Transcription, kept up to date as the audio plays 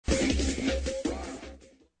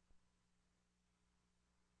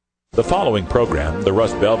The following program, The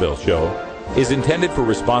Russ Belville Show, is intended for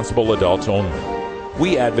responsible adults only.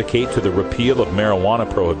 We advocate to the repeal of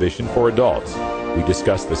marijuana prohibition for adults. We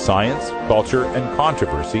discuss the science, culture, and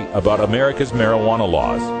controversy about America's marijuana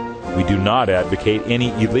laws. We do not advocate any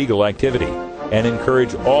illegal activity and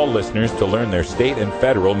encourage all listeners to learn their state and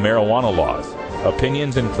federal marijuana laws.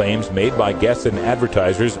 Opinions and claims made by guests and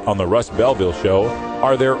advertisers on The Russ Belville Show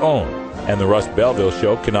are their own, and The Russ Belville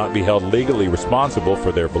Show cannot be held legally responsible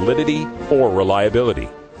for their validity or reliability.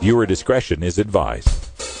 Viewer discretion is advised.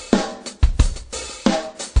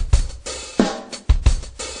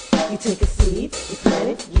 You take a seed, you plant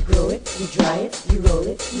it, you grow it, you dry it, you roll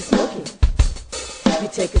it, you smoke it. You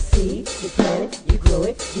take a seed, you plant it, you grow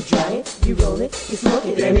it, you dry it, you roll it, you smoke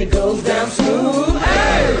it, and it goes down smooth.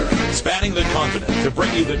 Hey! Spanning the continent to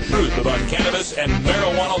bring you the truth about cannabis and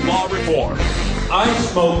marijuana law reform. I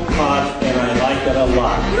smoke pot and I like it a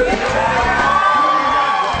lot.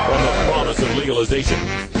 From the promise of legalization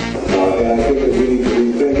And I think that we need to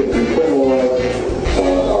rethink and decriminalize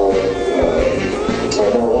our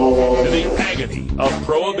marijuana laws. to the agony of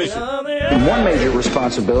prohibition. One major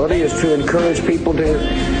responsibility is to encourage people to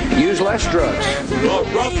use less drugs. The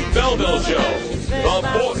Russ Belville Show, the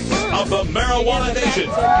voice of the marijuana nation.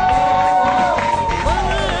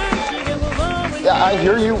 Yeah, I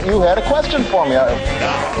hear you had a question for me. Now,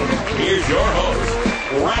 here's your host,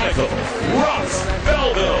 Radical Russ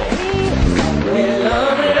Belville.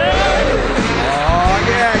 Oh,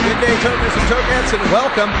 yeah. Good day, tokers and tokettes, and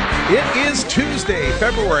welcome. It is Tuesday,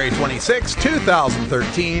 February 26,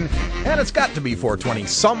 2013, and it's got to be 420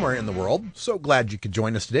 somewhere in the world. So glad you could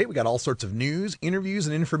join us today. We got all sorts of news, interviews,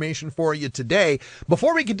 and information for you today.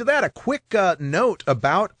 Before we get to that, a quick note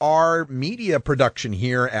about our media production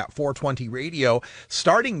here at 420 Radio.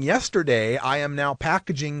 Starting yesterday, I am now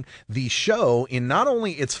packaging the show in not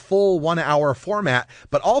only its full 1 hour format,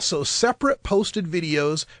 but also separate posted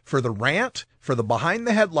videos for the rant, for the behind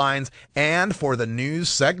the headlines, and for the news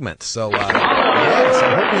segment. So, yes,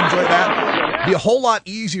 I hope you enjoy that. Be a whole lot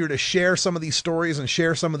easier to share some of these stories and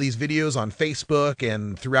share some of these videos on Facebook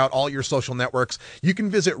and throughout all your social networks. You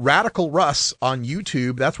can visit Radical Russ on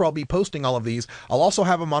YouTube. That's where I'll be posting all of these. I'll also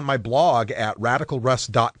have them on my blog at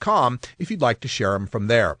radicalruss.com if you'd like to share them from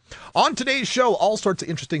there. On today's show, all sorts of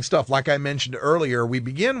interesting stuff. Like I mentioned earlier, we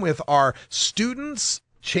begin with our Students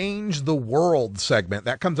Change the World segment.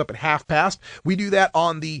 That comes up at 1:30. We do that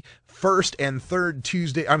on the second and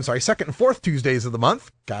fourth Tuesdays of the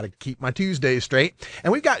month. Got to keep my Tuesdays straight.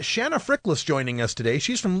 And we've got Shanna Frickless joining us today.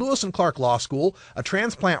 She's from Lewis and Clark Law School, a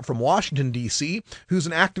transplant from Washington, D.C., who's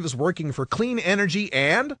an activist working for clean energy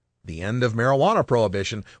and the end of marijuana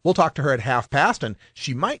prohibition. We'll talk to her at 1:30, and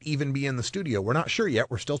she might even be in the studio. We're not sure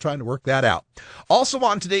yet. We're still trying to work that out. Also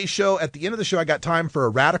on today's show, at the end of the show, I got time for a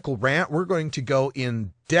radical rant. We're going to go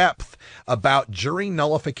in depth about jury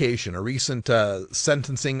nullification, a recent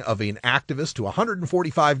sentencing of an activist to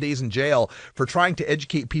 145 days in jail for trying to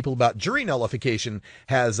educate people about jury nullification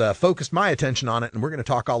has focused my attention on it, and we're going to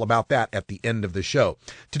talk all about that at the end of the show.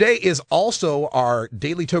 Today is also our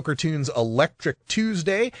Daily Toker Tunes Electric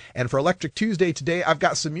Tuesday, and for Electric Tuesday today, I've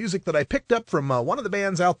got some music that I picked up from one of the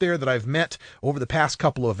bands out there that I've met over the past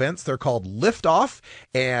couple of events. They're called Liftoff,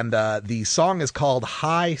 and the song is called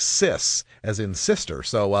Hi Sis, as in sister.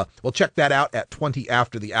 So we'll check that out at 20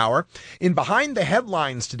 after the hour. In Behind the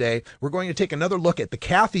Headlines today, we're going to take another look at the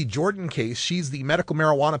Kathy Jordan case. She's the medical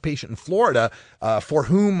marijuana patient in Florida for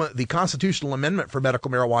whom the constitutional amendment for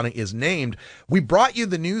medical marijuana is named. We brought you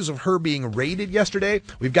the news of her being raided yesterday.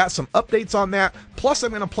 We've got some updates on that. Plus,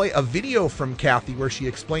 I'm going to play a video from Kathy where she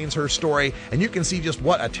explains her story, and you can see just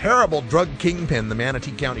what a terrible drug kingpin the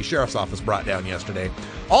Manatee County Sheriff's Office brought down yesterday.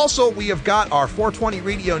 Also, we have got our 420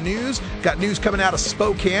 Radio News. Got news coming out of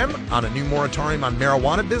Spokane on a new moratorium on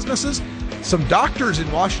marijuana businesses. Some doctors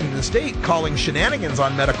in Washington State calling shenanigans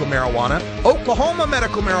on medical marijuana. Oklahoma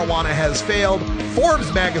medical marijuana has failed.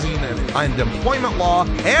 Forbes magazine and employment law,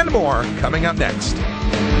 and more coming up next.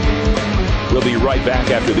 We'll be right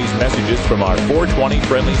back after these messages from our 420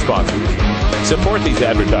 friendly sponsors. Support these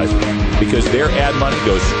advertisers because their ad money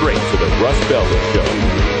goes straight to the Russ Belville Show.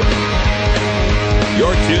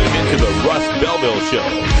 You're tuned into the Russ Belville Show,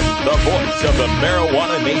 the voice of the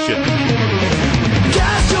marijuana nation.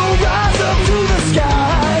 Cast your eyes up to the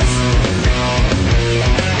skies.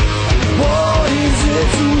 What is it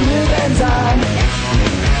to live and die?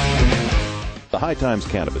 The High Times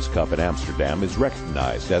Cannabis Cup in Amsterdam is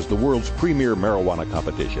recognized as the world's premier marijuana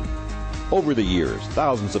competition. Over the years,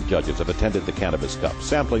 thousands of judges have attended the Cannabis Cup,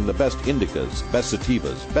 sampling the best indicas, best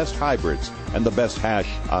sativas, best hybrids, and the best hash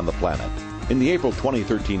on the planet. In the April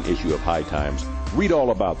 2013 issue of High Times, Read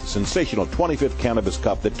all about the sensational 25th Cannabis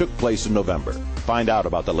Cup that took place in November. Find out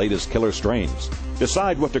about the latest killer strains.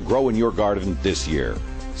 Decide what to grow in your garden this year.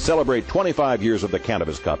 Celebrate 25 years of the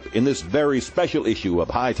Cannabis Cup in this very special issue of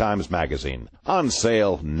High Times magazine. On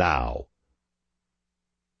sale now.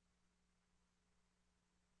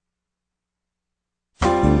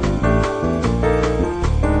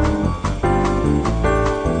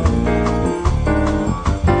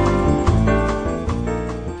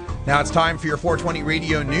 Now it's time for your 420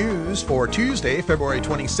 Radio News for Tuesday, February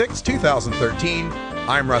 26, 2013.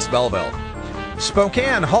 I'm Russ Belville.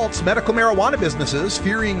 Spokane halts medical marijuana businesses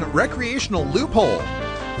fearing recreational loophole.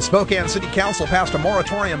 The Spokane City Council passed a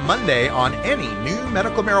moratorium Monday on any new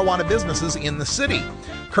medical marijuana businesses in the city.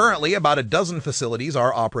 Currently, about a dozen facilities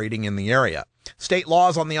are operating in the area. State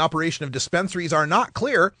laws on the operation of dispensaries are not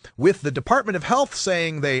clear, with the Department of Health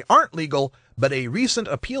saying they aren't legal, but a recent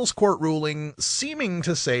appeals court ruling seeming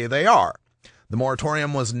to say they are. The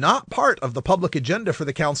moratorium was not part of the public agenda for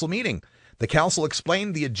the council meeting. The council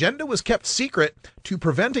explained the agenda was kept secret to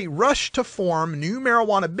prevent a rush to form new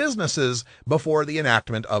marijuana businesses before the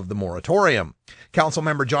enactment of the moratorium.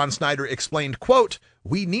 Councilmember John Snyder explained, quote,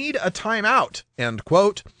 "We need a timeout," end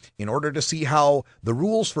quote, in order to see how the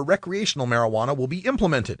rules for recreational marijuana will be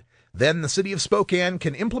implemented. Then the city of Spokane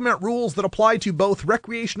can implement rules that apply to both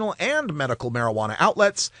recreational and medical marijuana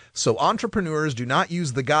outlets, so entrepreneurs do not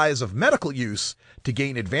use the guise of medical use to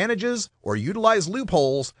gain advantages or utilize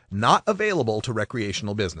loopholes not available to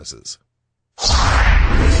recreational businesses.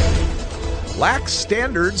 Lax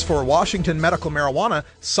standards for Washington medical marijuana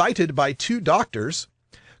cited by 2 doctors.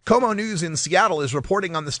 Como News in Seattle is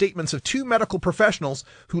reporting on the statements of 2 medical professionals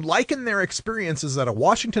who liken their experiences at a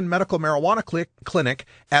Washington medical marijuana clinic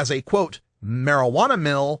as a, quote, marijuana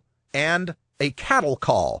mill and a cattle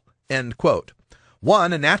call, end quote.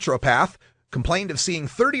 One, a naturopath, complained of seeing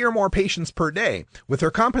 30 or more patients per day, with her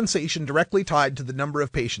compensation directly tied to the number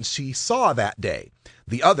of patients she saw that day.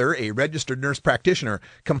 The other, a registered nurse practitioner,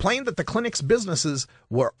 complained that the clinic's businesses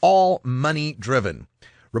were all money-driven.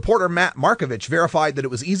 Reporter Matt Markovich verified that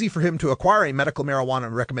it was easy for him to acquire a medical marijuana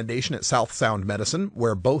recommendation at South Sound Medicine,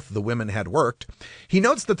 where both the women had worked. He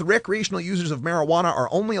notes that the recreational users of marijuana are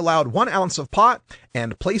only allowed 1 ounce of pot,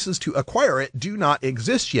 and places to acquire it do not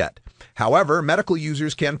exist yet. However, medical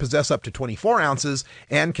users can possess up to 24 ounces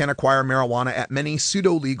and can acquire marijuana at many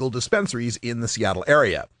pseudo-legal dispensaries in the Seattle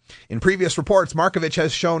area. In previous reports, Markovich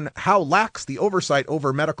has shown how lax the oversight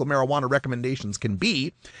over medical marijuana recommendations can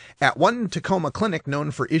be. At one Tacoma clinic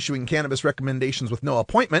known for issuing cannabis recommendations with no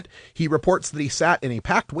appointment, he reports that he sat in a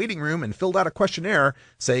packed waiting room and filled out a questionnaire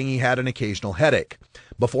saying he had an occasional headache.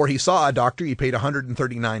 Before he saw a doctor, he paid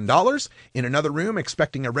 $139. In another room,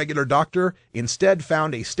 expecting a regular doctor, instead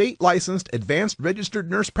found a state-licensed, advanced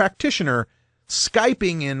registered nurse practitioner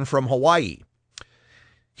Skyping in from Hawaii.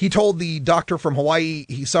 He told the doctor from Hawaii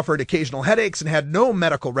he suffered occasional headaches and had no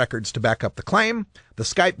medical records to back up the claim. The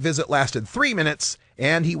Skype visit lasted 3 minutes,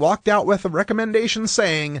 and he walked out with a recommendation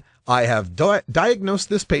saying, "I have diagnosed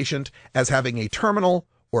this patient as having a terminal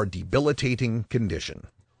or debilitating condition."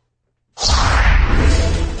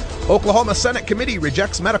 Oklahoma Senate committee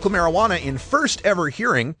rejects medical marijuana in first ever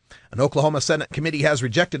hearing. An Oklahoma Senate committee has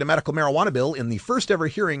rejected a medical marijuana bill in the first ever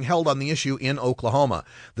hearing held on the issue in Oklahoma.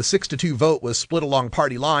 The 6-2 vote was split along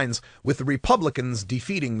party lines, with the Republicans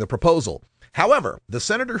defeating the proposal. However, the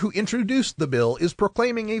senator who introduced the bill is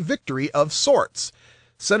proclaiming a victory of sorts.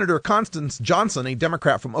 Senator Constance Johnson, a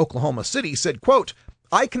Democrat from Oklahoma City, said, quote,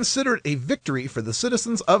 "I consider it a victory for the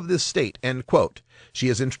citizens of this state," end quote. She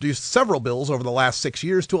has introduced several bills over the last 6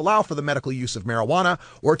 years to allow for the medical use of marijuana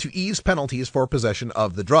or to ease penalties for possession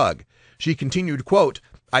of the drug. She continued, quote,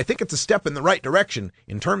 "I think it's a step in the right direction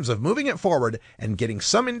in terms of moving it forward and getting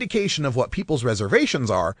some indication of what people's reservations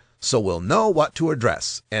are, so we'll know what to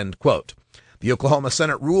address," end quote. The Oklahoma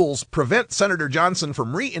Senate rules prevent Senator Johnson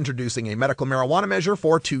from reintroducing a medical marijuana measure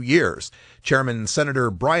for 2 years. Chairman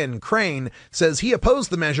Senator Brian Crane says he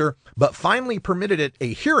opposed the measure, but finally permitted it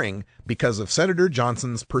a hearing because of Senator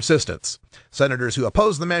Johnson's persistence. Senators who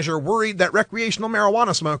opposed the measure worried that recreational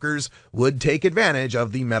marijuana smokers would take advantage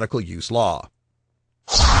of the medical use law.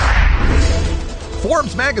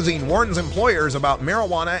 Forbes magazine warns employers about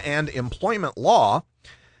marijuana and employment law.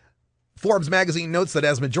 Forbes magazine notes that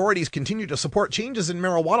as majorities continue to support changes in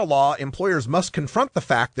marijuana law, employers must confront the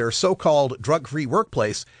fact their so-called drug-free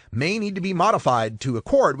workplace may need to be modified to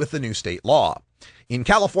accord with the new state law. In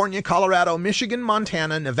California, Colorado, Michigan,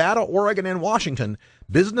 Montana, Nevada, Oregon, and Washington,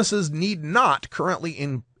 businesses need not currently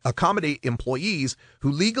accommodate employees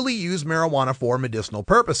who legally use marijuana for medicinal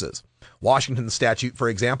purposes. Washington's statute, for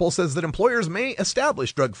example, says that employers may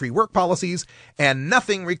establish drug-free work policies, and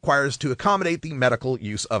nothing requires to accommodate the medical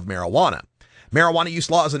use of marijuana. Marijuana use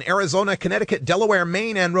laws in Arizona, Connecticut, Delaware,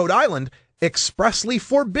 Maine, and Rhode Island expressly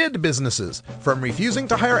forbid businesses from refusing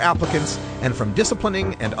to hire applicants and from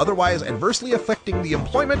disciplining and otherwise adversely affecting the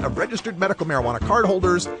employment of registered medical marijuana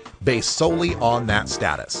cardholders based solely on that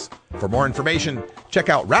status. For more information, check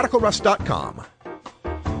out RadicalRuss.com.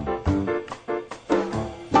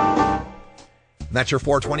 That's your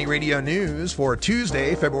 420 Radio News for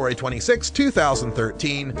Tuesday, February 26,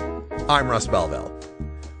 2013. I'm Russ Belville.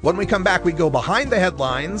 When we come back, we go behind the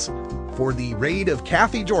headlines for the raid of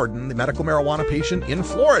Kathy Jordan, the medical marijuana patient in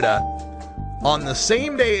Florida. On the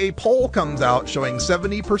same day, a poll comes out showing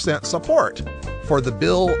 70% support for the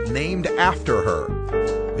bill named after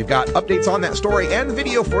her. We've got updates on that story and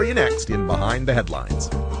video for you next in Behind the Headlines.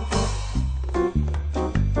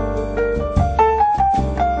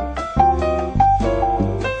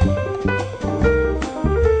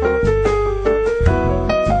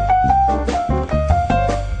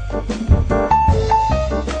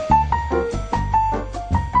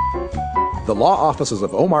 The law offices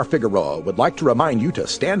of Omar Figueroa would like to remind you to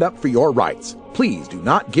stand up for your rights. Please do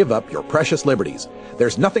not give up your precious liberties.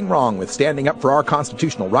 There's nothing wrong with standing up for our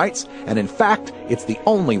constitutional rights, and in fact, it's the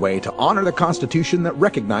only way to honor the Constitution that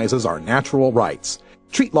recognizes our natural rights.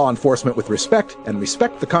 Treat law enforcement with respect and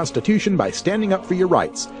respect the Constitution by standing up for your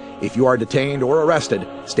rights. If you are detained or arrested,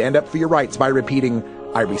 stand up for your rights by repeating,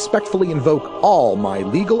 "I respectfully invoke all my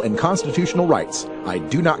legal and constitutional rights. I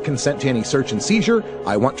do not consent to any search and seizure.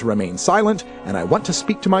 I want to remain silent, and I want to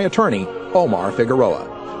speak to my attorney, Omar Figueroa."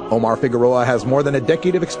 Omar Figueroa has more than a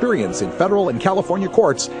decade of experience in federal and California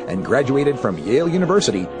courts and graduated from Yale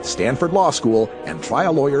University, Stanford Law School, and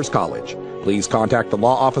Trial Lawyers College. Please contact the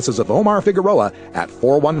law offices of Omar Figueroa at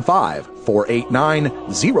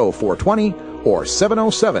 415-489-0420 or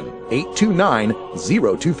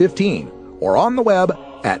 707-829-0215. or on the web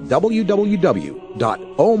at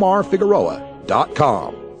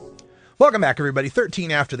www.omarfigueroa.com. Welcome back, everybody.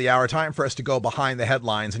 13 after the hour. Time for us to go behind the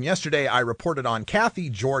headlines. And yesterday I reported on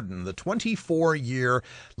Kathy Jordan, the 24-year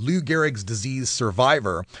Lou Gehrig's disease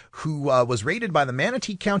survivor who was raided by the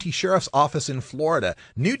Manatee County Sheriff's Office in Florida.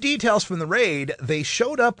 New details from the raid: they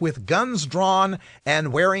showed up with guns drawn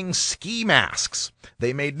and wearing ski masks.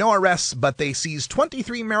 They made no arrests, but they seized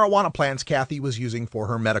 23 marijuana plants Kathy was using for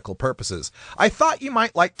her medical purposes. I thought you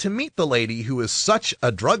might like to meet the lady who is such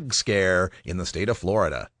a drug scare in the state of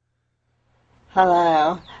Florida.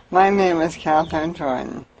 Hello, my name is Kathy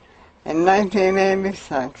Jordan. In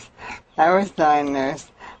 1986, I was diagnosed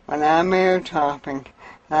with amyotrophic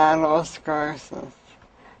lateral sclerosis,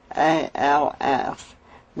 ALS,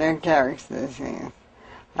 Lou Gehrig's disease.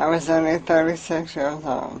 I was only 36 years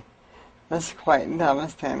old. This quite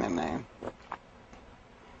devastated me.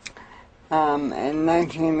 In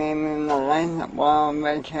 1989, while on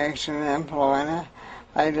vacation in Florida,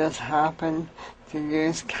 I just happened to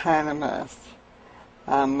use cannabis.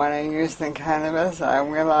 When I used the cannabis, I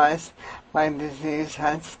realized my disease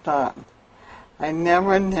had stopped. I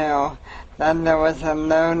never knew that there was a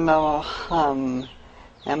low-level hum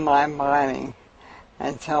in my body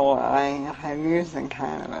until I had used the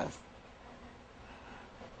cannabis.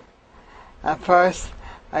 At first,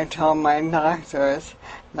 I told my doctors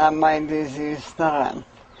that my disease stopped,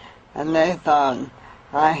 and they thought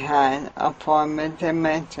I had a form of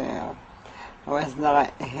dementia. I was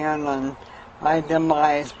not handling my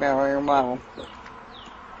demise very well.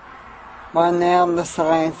 Well, now the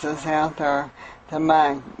science is out there to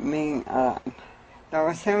back me up. There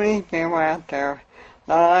are so many people out there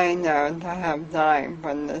that I know that have died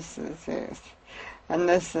from this disease. And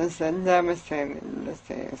this is a devastating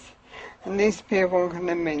disease. And these people could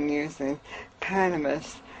have been using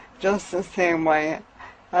cannabis just the same way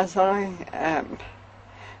as I am.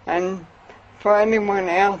 And for anyone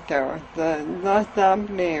out there that does not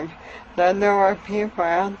believe that there are people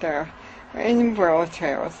out there in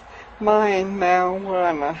wheelchairs buying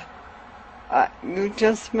marijuana, you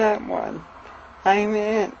just met one. I'm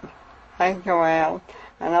it. I go out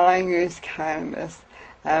and I use cannabis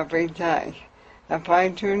every day. If I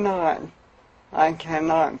do not, I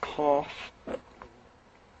cannot cough.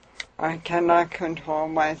 I cannot control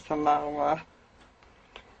my saliva.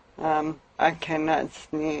 I cannot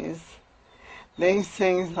sneeze. These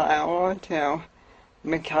things I all do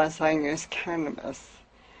because I use cannabis.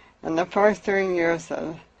 In the first 3 years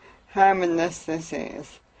of having this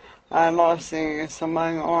disease, I lost the use of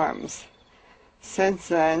my arms. Since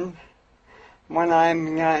then, when I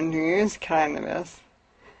began to use cannabis,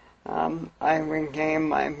 I regained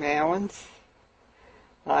my balance.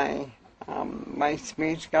 My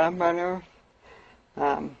speech got better.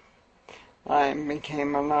 I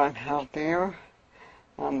became a lot healthier.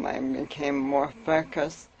 I became more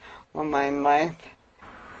focused on my life.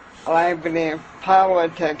 I believe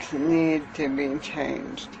politics need to be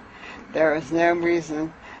changed. There is no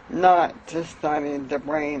reason not to study the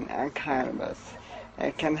brain and cannabis.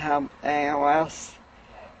 It can help ALS,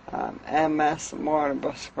 MS,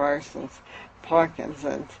 multiple sclerosis,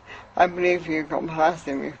 Parkinson's. I believe you can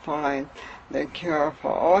possibly find the cure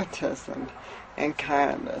for autism in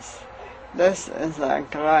cannabis. This is a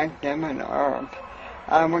God-given herb.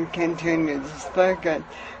 I will continue to smoke it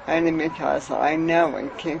only because I know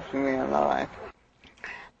it keeps me alive.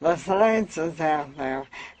 The science is out there,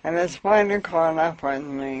 and it's finally caught up with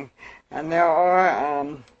me. And there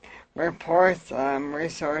are reports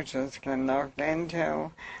researchers can look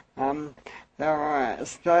into. There are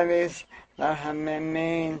studies that have been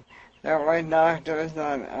made. There are doctors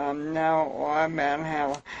that know all about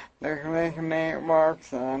how the glycinate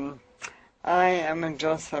works. I am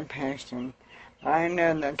just a patient. I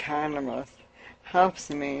know that cannabis helps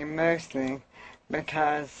me mostly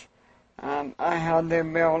because I have the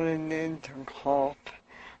ability to cough,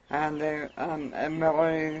 I have the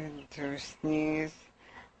ability to sneeze,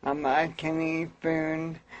 I can eat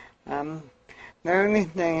food. The only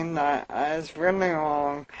thing that is really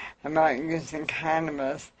wrong about using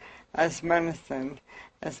cannabis as medicine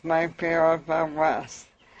is my fear of arrest.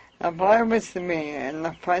 If I was to be in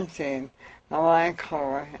the front seat of my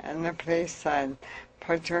car and the police said,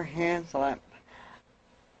 "Put your hands up,"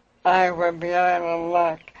 I would be out of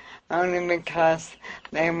luck only because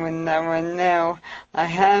they would never know I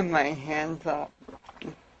had my hands up.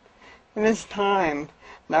 It is time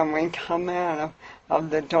that we come out of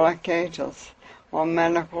the dark ages on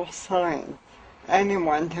medical science.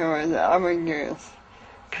 Anyone who has ever used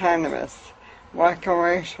cannabis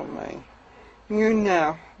recreationally, you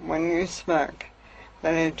know when you smoke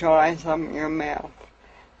that it dries up your mouth.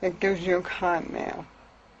 It gives you cotton mouth.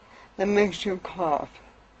 It makes you cough.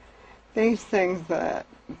 These things that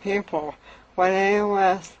people with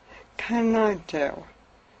ALS cannot do.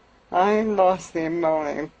 I lost the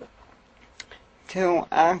ability to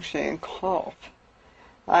actually cough.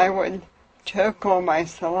 I would choke on my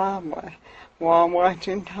saliva while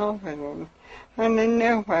watching television, and in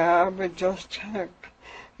nowhere I would just choke.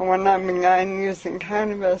 And when I began using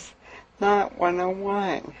cannabis, that went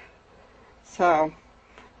away. So,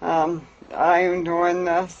 I am doing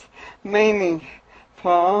this mainly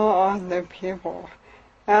for all the people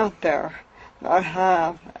out there that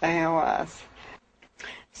have ALS.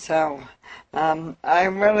 So, I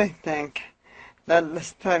really think that the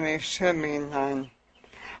study should be done.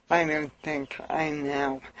 I don't think, I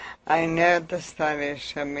know. I know the study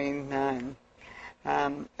should be done.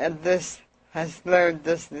 And this has slowed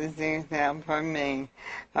this disease down for me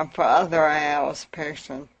and for other ALS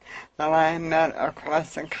patients that I have met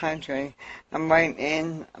across the country and right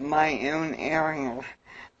in my own area.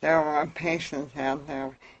 There are patients out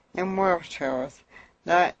there in wheelchairs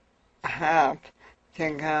that have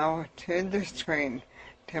to go to the street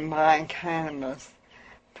to buy cannabis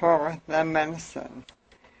for the medicine.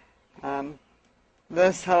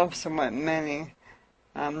 This helps with many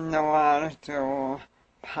neurological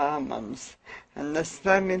problems, and to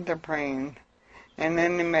study the brain, and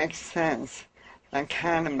then it makes sense that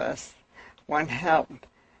cannabis would help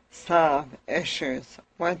solve issues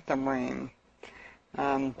with the brain.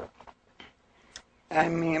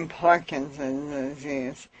 Parkinson's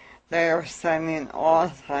disease, they are studying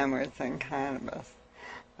Alzheimer's and cannabis.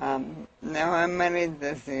 There are many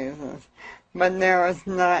diseases, but there is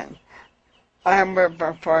not. I would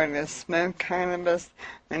prefer to smoke cannabis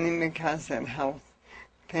only because it helps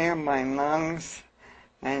clear my lungs,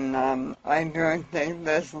 and I don't think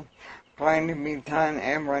this is going to be done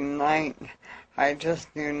overnight. I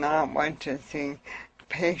just do not want to see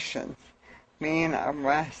patients being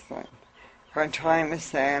arrested for trying to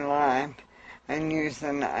stay alive and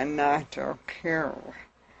using a natural cure.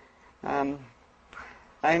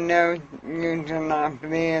 I know you do not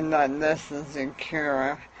believe that this is a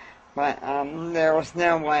cure, but there was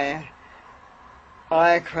no way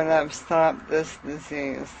I could have stopped this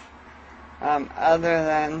disease other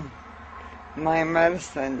than my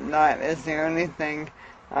medicine. That is the only thing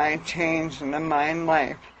I changed in my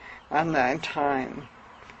life at that time.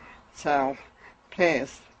 So,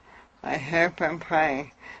 please, I hope and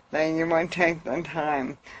pray that you will take the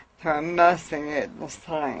time to investigate the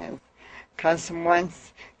science, because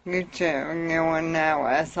once you do, you will know,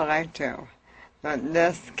 as I do, that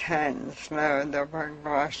this can slow the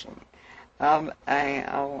progression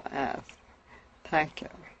Thank you.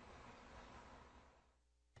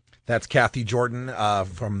 That's Kathy Jordan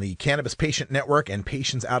from the Cannabis Patient Network and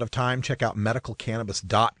Patients Out of Time. Check out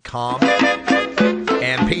medicalcannabis.com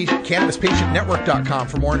and cannabispatientnetwork.com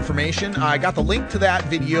for more information. I got the link to that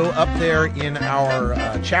video up there in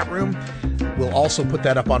our chat room. We'll also put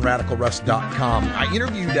that up on radicalruss.com. I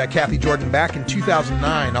interviewed Kathy Jordan back in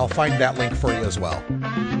 2009. I'll find that link for you as well.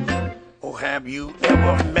 Oh, have you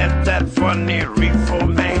ever met that funny reefer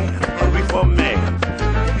man? A reefer man.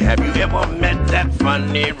 Have you ever met that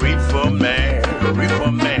funny reefer man? A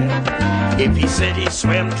reefer man. If he said he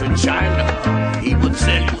swam to China, he would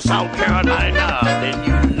sell you South Carolina. Then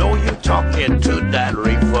you know you're talking to that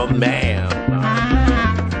reefer man.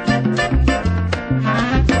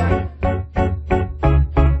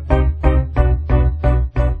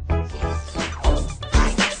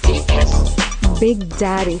 Big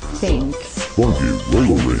Daddy thinks. Funky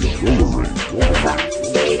roller ring.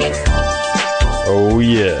 Oh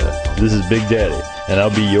yeah, this is Big Daddy, and I'll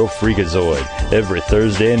be your freakazoid every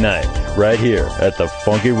Thursday night, right here at the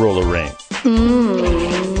Funky Roller Ring.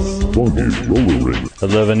 Funky Roller Ring.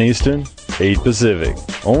 11 Eastern, 8 Pacific,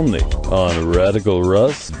 only on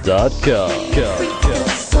RadicalRuss.com.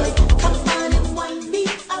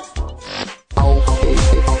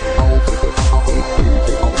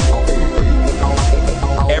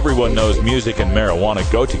 Everyone knows music and marijuana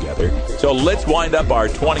go together, so let's wind up our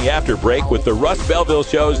 20 after break with the Russ Belville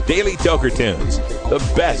Show's Daily Toker Tunes, the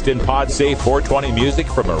best in pod-safe 420 music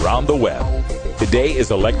from around the web. Today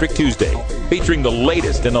is Electric Tuesday, featuring the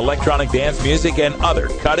latest in electronic dance music and other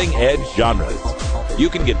cutting-edge genres. You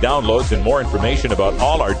can get downloads and more information about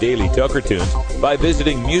all our Daily Toker Tunes by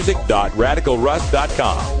visiting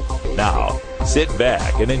music.radicalruss.com. Now, sit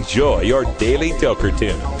back and enjoy your Daily Toker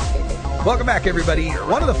Tunes. Welcome back, everybody.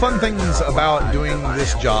 One of the fun things about doing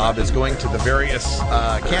this job is going to the various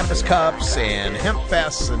cannabis cups and hemp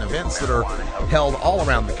fests and events that are held all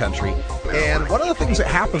around the country. And one of the things that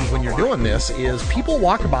happens when you're doing this is people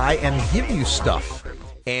walk by and give you stuff.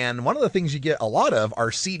 And one of the things you get a lot of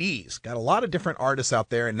are CDs. Got a lot of different artists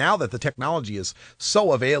out there. And now that the technology is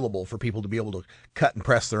so available for people to be able to cut and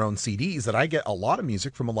press their own CDs, that I get a lot of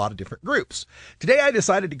music from a lot of different groups. Today I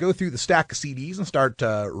decided to go through the stack of CDs and start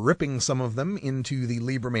ripping some of them into the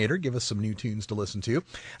Libramator, give us some new tunes to listen to. And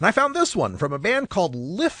I found this one from a band called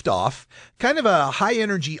Liftoff, kind of a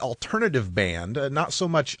high-energy alternative band, not so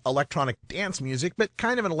much electronic dance music, but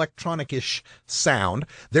kind of an electronic-ish sound.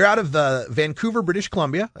 They're out of the Vancouver, British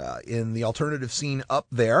Columbia, in the alternative scene up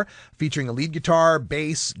there, featuring a lead guitar,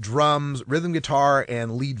 bass, drums, rhythm guitar,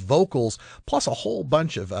 and lead vocals, plus a whole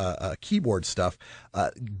bunch of keyboard stuff.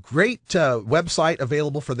 Great website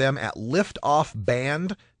available for them at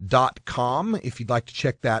liftoffband.com if you'd like to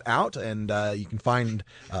check that out, and you can find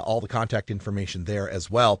all the contact information there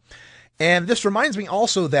as well. And this reminds me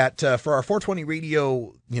also that for our 420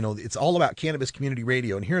 radio, it's all about cannabis community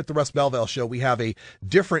radio. And here at the Russ Belville Show, we have a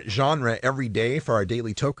different genre every day for our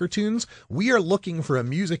daily toker tunes. We are looking for a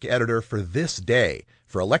music editor for this day,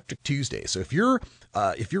 for Electric Tuesday. So if you're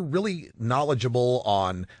really knowledgeable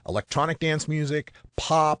on electronic dance music,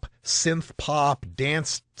 pop, synth pop,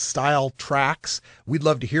 dance style tracks, we'd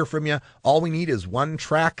love to hear from you. All we need is one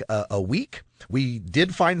track a week. We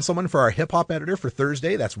did find someone for our hip-hop editor for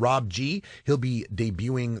Thursday. That's Rob G. He'll be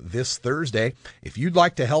debuting this Thursday. If you'd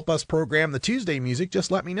like to help us program the Tuesday music,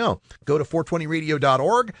 just let me know. Go to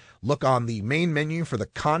 420radio.org, look on the main menu for the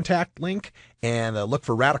contact link, and look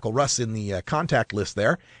for Radical Russ in the contact list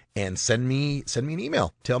there, and send me an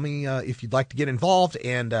email. Tell me if you'd like to get involved,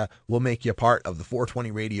 and we'll make you a part of the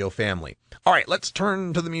 420 Radio family. All right, let's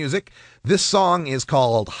turn to the music. This song is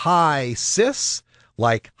called Hi Sis,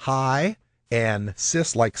 like hi, and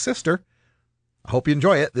sis like sister. I hope you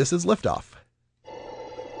enjoy it. This is Liftoff.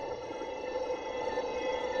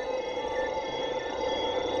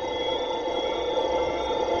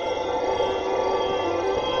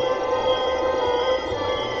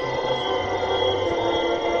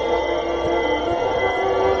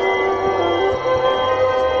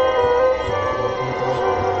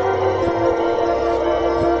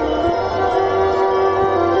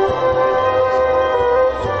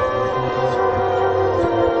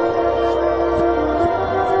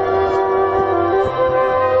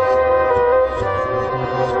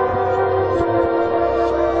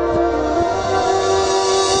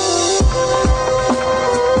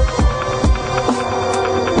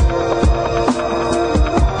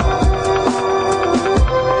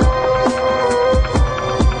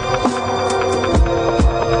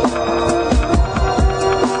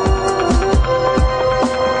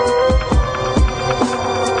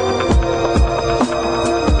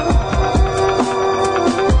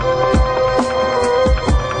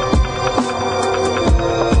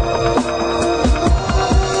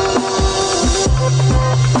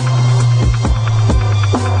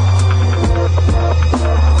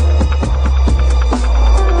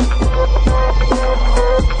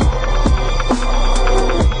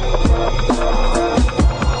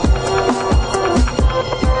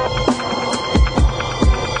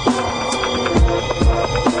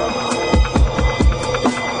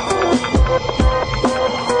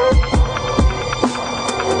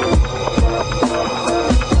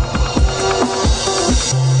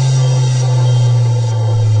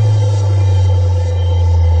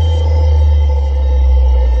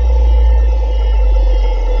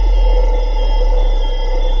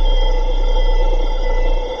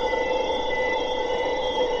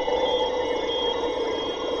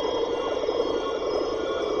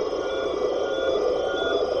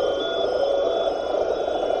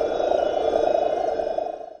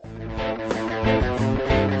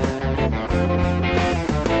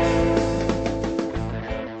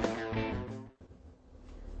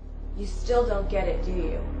 You still don't get it, do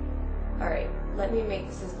you? Alright, let me make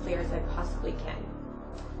this as clear as I possibly can.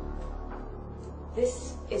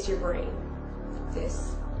 This is your brain.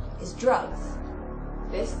 This is drugs.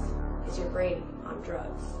 This is your brain on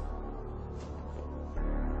drugs.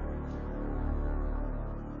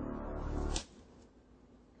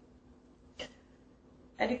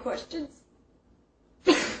 Any questions?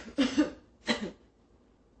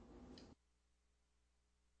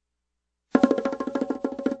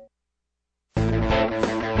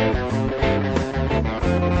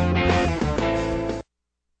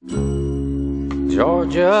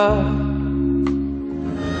 Georgia.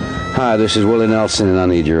 Hi, this is Willie Nelson, and I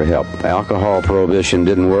need your help. Alcohol prohibition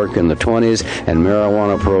didn't work in the 20s, and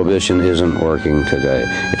marijuana prohibition isn't working today.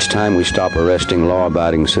 It's time we stop arresting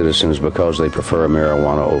law-abiding citizens because they prefer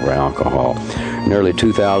marijuana over alcohol. Nearly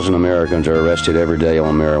 2,000 Americans are arrested every day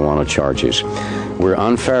on marijuana charges. We're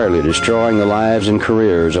unfairly destroying the lives and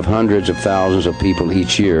careers of hundreds of thousands of people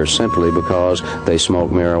each year simply because they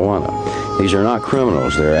smoke marijuana. These are not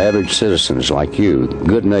criminals. They're average citizens like you,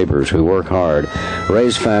 good neighbors who work hard,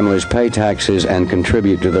 raise families, pay taxes, and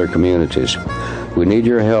contribute to their communities. We need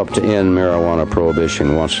your help to end marijuana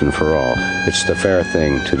prohibition once and for all. It's the fair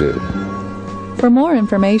thing to do. For more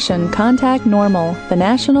information, contact NORML, the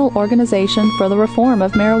National Organization for the Reform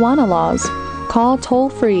of Marijuana Laws. Call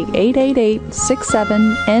toll-free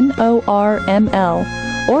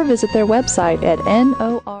 888-67-NORML or visit their website at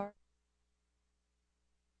NOR.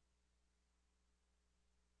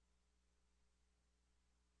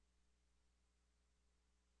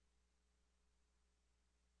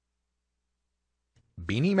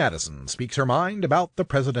 Beanie Madison speaks her mind about the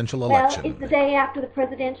presidential election. Well, it's the day after the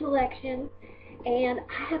presidential election, and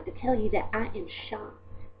I have to tell you that I am shocked.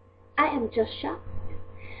 I am just shocked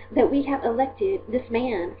that we have elected this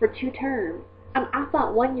man for 2 terms. I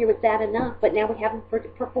thought 1 year was that enough, but now we have him for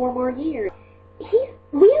 4 more years. We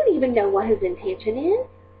don't even know what his intention is.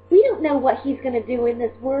 We don't know what he's going to do in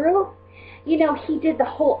this world. You know, he did the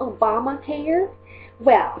whole Obamacare.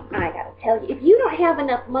 Well, I got to tell you, if you don't have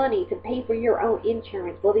enough money to pay for your own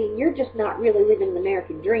insurance, well, then you're just not really living the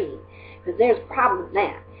American dream, because there's a problem with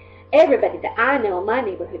that. Everybody that I know in my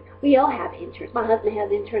neighborhood, we all have insurance. My husband has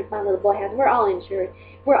insurance, my little boy has. We're all insured.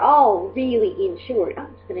 We're all really insured.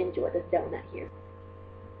 I'm just going to enjoy this donut here.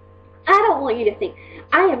 I don't want you to think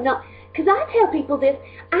I am not, because I tell people this,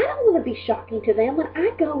 I don't want to be shocking to them when I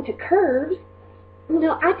go to curbs. You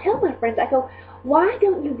know, I tell my friends, I go, why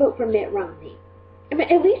don't you vote for Mitt Romney? I mean,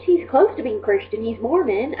 at least he's close to being Christian. He's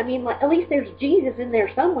Mormon. I mean, like, at least there's Jesus in there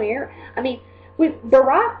somewhere. I mean, with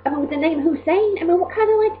Barack, I mean, with the name Hussein, I mean, what kind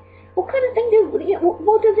of thing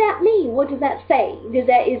what does that mean? What does that say?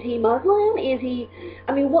 Is he Muslim? Is he,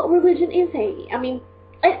 I mean, what religion is he? I mean,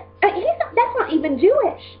 that's not even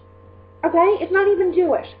Jewish. Okay? It's not even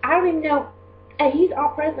Jewish. I don't even know. And he's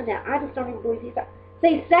our president now. I just don't even believe he's our,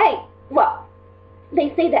 they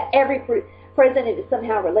say that every president is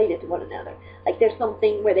somehow related to one another. Like there's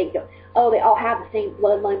something where they go, oh, they all have the same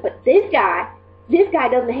bloodline, but this guy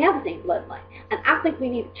doesn't have the same bloodline. And I think we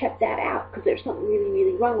need to check that out, because there's something really,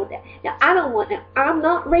 really wrong with that. Now, I'm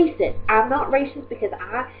not racist. I'm not racist because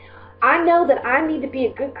I know that I need to be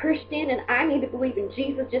a good Christian and I need to believe in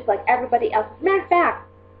Jesus just like everybody else. As a matter of fact,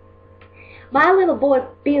 my little boy,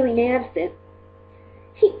 Billy Madison,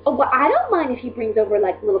 I don't mind if he brings over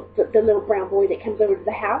like the little brown boy that comes over to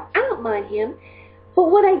the house. I don't mind him. But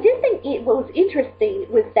what I did think what was interesting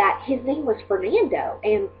was that his name was Fernando,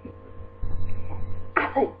 and I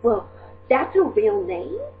thought, well, that's a real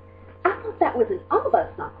name? I thought that was an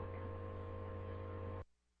ABBA song.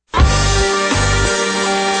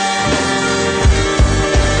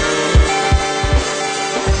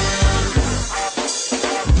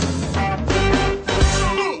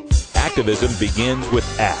 Activism begins with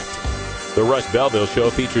ACT. The Russ Belville Show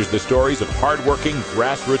features the stories of hardworking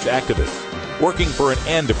grassroots activists working for an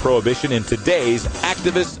end to prohibition in today's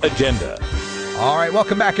activist agenda. All right,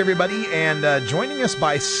 welcome back, everybody. And joining us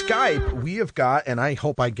by Skype, we have got, and I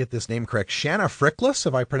hope I get this name correct, Shanna Frickless.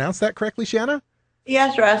 Have I pronounced that correctly, Shanna?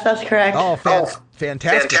 Yes, Russ, that's correct. Oh,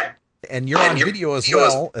 fantastic. And you're on video as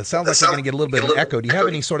well. It sounds like we're going to get a little bit of echo. Do you have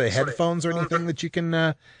any sort of headphones or anything that you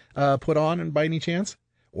can put on, and by any chance?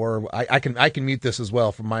 Or I can mute this as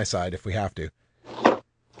well from my side if we have to.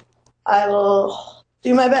 I will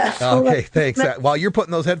do my best. Okay, thanks. While you're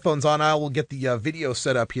putting those headphones on, I will get the video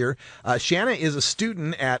set up here. Shanna is a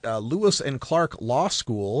student at Lewis and Clark Law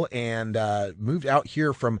School and moved out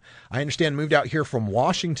here from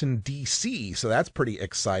Washington, D.C., so that's pretty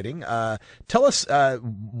exciting. Tell us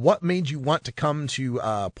what made you want to come to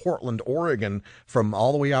Portland, Oregon from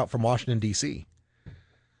all the way out from Washington, D.C.?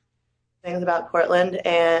 Things about Portland,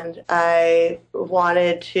 and I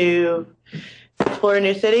wanted to explore a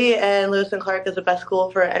new city, and Lewis and Clark is the best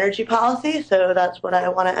school for energy policy, so that's what I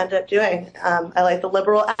want to end up doing. I like the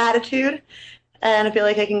liberal attitude, and I feel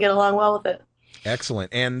like I can get along well with it.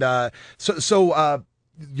 Excellent. And so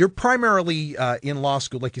you're primarily in law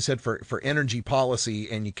school, like you said, for energy policy,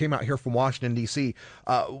 and you came out here from Washington, D.C.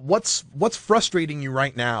 What's frustrating you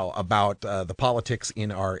right now about the politics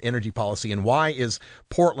in our energy policy, and why is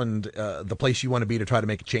Portland the place you want to be to try to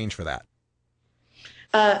make a change for that?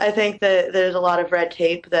 I think that there's a lot of red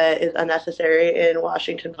tape that is unnecessary in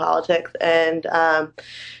Washington politics, and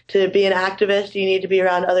to be an activist, you need to be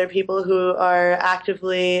around other people who are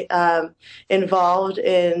actively involved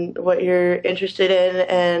in what you're interested in,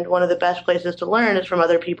 and one of the best places to learn is from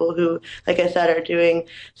other people who, like I said, are doing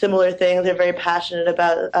similar things. They're very passionate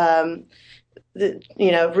about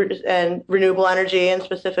and renewable energy, and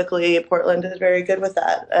specifically Portland is very good with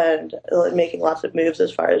that, and making lots of moves as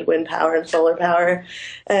far as wind power and solar power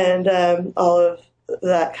and all of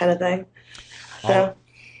that kind of thing. So.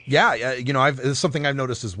 Yeah, it's something I've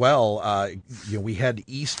noticed as well. We head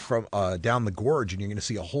east from down the gorge, and you're going to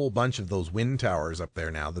see a whole bunch of those wind towers up there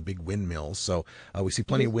now, the big windmills. So we see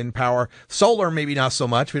plenty of wind power. Solar, maybe not so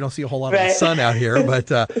much. We don't see a whole lot of the sun out here,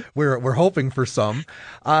 but we're hoping for some.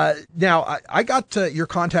 Now, I got your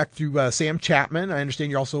contact through Sam Chapman. I understand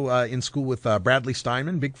you're also in school with Bradley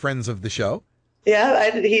Steinman, big friends of the show.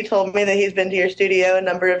 Yeah, he told me that he's been to your studio a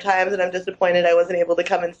number of times, and I'm disappointed I wasn't able to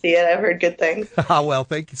come and see it. I've heard good things. Well,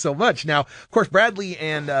 thank you so much. Now, of course, Bradley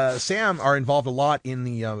and Sam are involved a lot in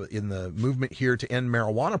the movement here to end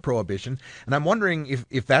marijuana prohibition, and I'm wondering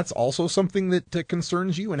if that's also something that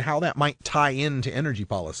concerns you and how that might tie into energy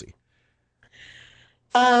policy.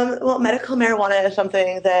 Well, medical marijuana is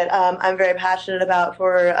something that I'm very passionate about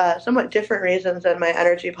for somewhat different reasons than my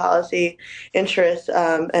energy policy interests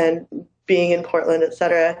and being in Portland, et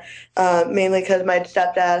cetera, mainly because my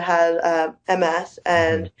stepdad has MS,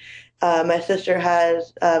 and my sister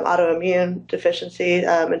has autoimmune deficiency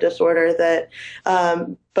and disorder that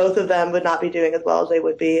both of them would not be doing as well as they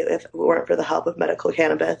would be if it weren't for the help of medical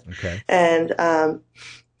cannabis. Okay. And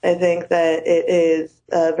I think that it is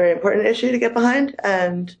a very important issue to get behind,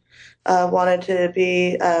 and wanted to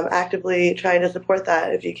be actively trying to support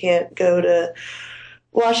that. If you can't go to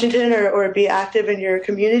Washington or be active in your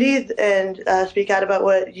community and speak out about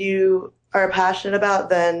what you are passionate about,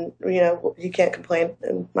 then you can't complain,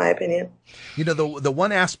 in my opinion. The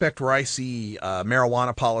one aspect where I see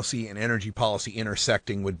marijuana policy and energy policy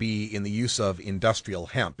intersecting would be in the use of industrial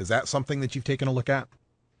hemp. Is that something that you've taken a look at?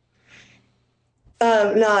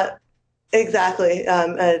 Not exactly.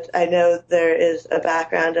 I know there is a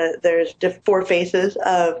background. There's 4 faces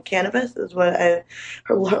of cannabis is what I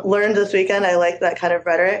learned this weekend. I like that kind of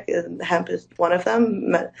rhetoric, and hemp is one of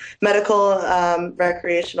them. Medical,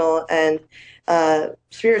 recreational, and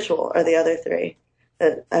spiritual are the other 3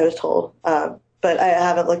 that I was told. But I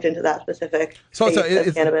haven't looked into that specific. So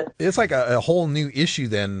it's like a whole new issue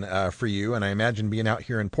then for you, and I imagine being out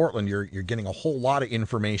here in Portland, you're getting a whole lot of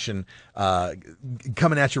information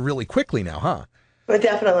coming at you really quickly now, huh? But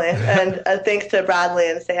definitely, and thanks to Bradley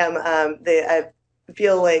and Sam, I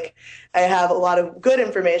feel like I have a lot of good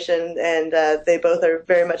information, and they both are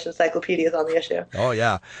very much encyclopedias on the issue. Oh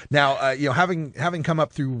yeah. Now, having come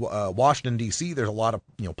up through Washington D.C., there's a lot of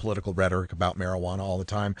political rhetoric about marijuana all the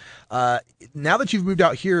time. Now that you've moved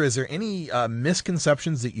out here, is there any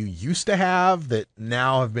misconceptions that you used to have that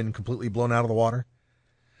now have been completely blown out of the water?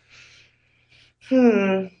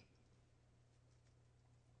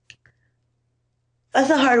 That's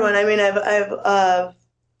a hard one. I mean, I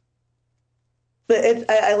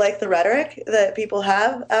like the rhetoric that people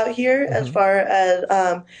have out here as far as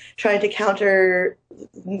trying to counter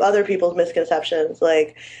other people's misconceptions,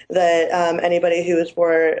 like that anybody who is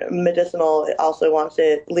for medicinal also wants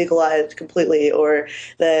it legalized completely, or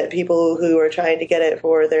that people who are trying to get it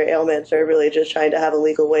for their ailments are really just trying to have a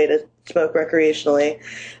legal way to smoke recreationally,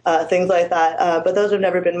 things like that. But those have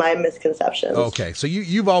never been my misconceptions. Okay, so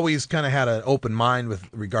you've always kind of had an open mind with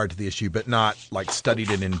regard to the issue, but not like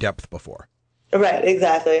studied it in depth before. Right,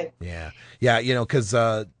 exactly. Yeah, because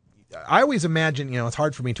I always imagine, it's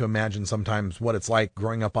hard for me to imagine sometimes what it's like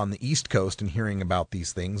growing up on the East Coast and hearing about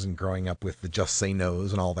these things and growing up with the Just Say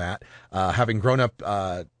No's and all that. Having grown up,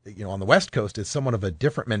 on the West Coast, it's somewhat of a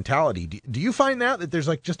different mentality. Do you find that there's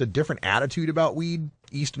like just a different attitude about weed,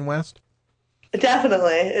 East and West?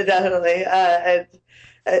 Definitely.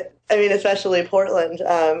 I mean, especially Portland.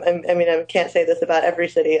 I can't say this about every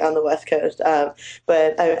city on the West Coast,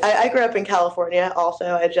 but I grew up in California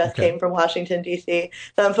also. I just came from Washington, D.C.,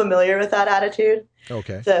 so I'm familiar with that attitude.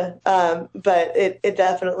 Okay. So, but it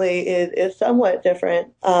definitely is somewhat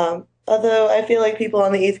different. Although I feel like people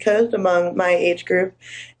on the East Coast among my age group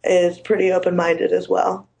is pretty open-minded as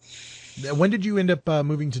well. When did you end up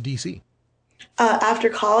moving to D.C.? After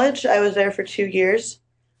college, I was there for 2 years.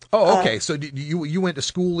 Oh, okay. So you went to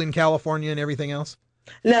school in California and everything else?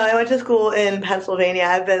 No, I went to school in Pennsylvania.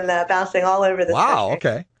 I've been bouncing all over this country. Wow,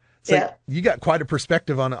 okay. So yeah. You got quite a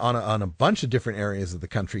perspective on a bunch of different areas of the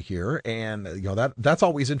country here, and that's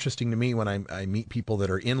always interesting to me when I meet people that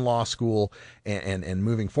are in law school and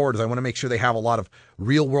moving forward. Is I want to make sure they have a lot of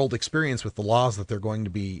real world experience with the laws that they're going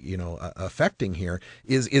to be affecting here.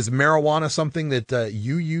 Is marijuana something that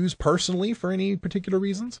you use personally for any particular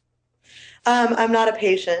reasons? I'm not a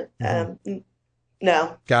patient.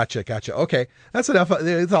 No. Gotcha. Okay, that's enough.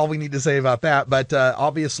 That's all we need to say about that. But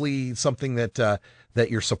obviously, something that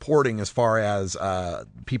you're supporting as far as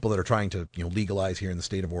people that are trying to legalize here in the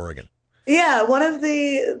state of Oregon. Yeah, one of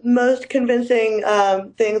the most convincing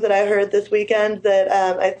things that I heard this weekend that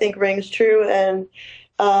I think rings true, and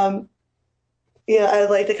I'd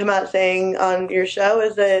like to come out saying on your show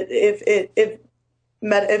is that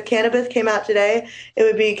if cannabis came out today, it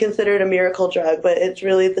would be considered a miracle drug, but it's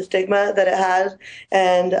really the stigma that it has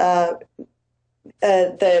and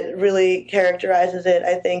that really characterizes it,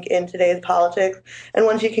 I think, in today's politics. And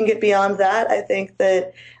once you can get beyond that, I think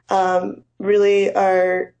that really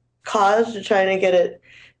our cause to trying to get it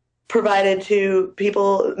provided to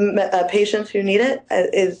people, patients who need it,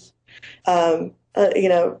 is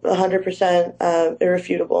 100%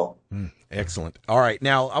 irrefutable. Excellent. All right.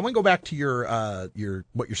 Now I want to go back to your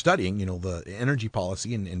what you're studying, the energy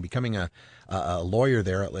policy and becoming a lawyer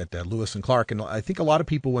there at Lewis and Clark. And I think a lot of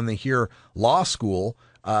people, when they hear law school,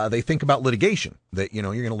 they think about litigation, that, you're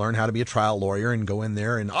going to learn how to be a trial lawyer and go in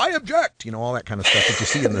there and I object, all that kind of stuff that you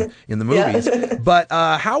see in the movies. Yeah. But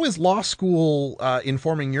how is law school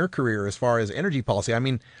informing your career as far as energy policy? I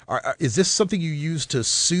mean, is this something you use to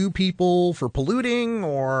sue people for polluting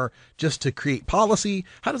or just to create policy?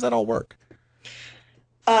 How does that all work?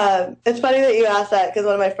 It's funny that you asked that, because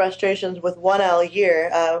one of my frustrations with 1L year,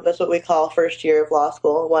 that's what we call first year of law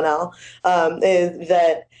school, 1L, is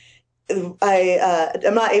that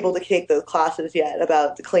I'm not able to take those classes yet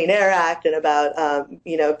about the Clean Air Act and about,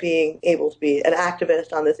 being able to be an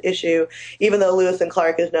activist on this issue. Even though Lewis and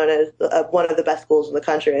Clark is known as one of the best schools in the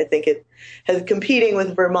country, I think it has competing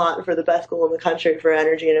with Vermont for the best school in the country for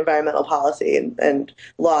energy and environmental policy and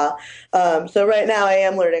law. So right now I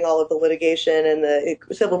am learning all of the litigation and the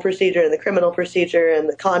civil procedure and the criminal procedure and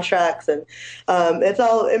the contracts. And it's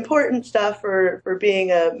all important stuff for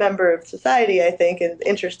being a member of society, I think, is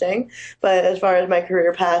interesting. But as far as my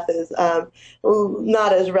career path is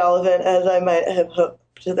not as relevant as I might have hoped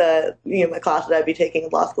that my classes I'd be taking in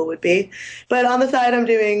law school would be. But on the side, I'm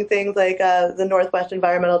doing things like the Northwest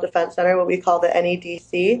Environmental Defense Center, what we call the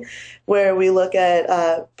NEDC, where we look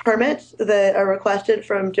at permits that are requested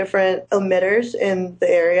from different emitters in the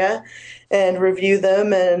area and review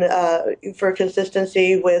them and for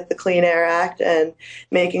consistency with the Clean Air Act and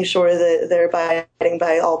making sure that they're abiding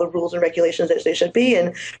by all the rules and regulations that they should be,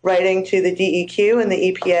 and writing to the DEQ and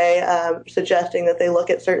the EPA suggesting that they look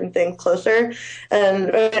at certain things closer.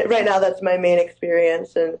 And right now that's my main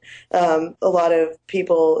experience, and a lot of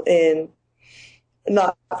people in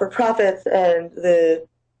not-for-profits and the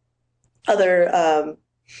other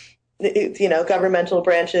governmental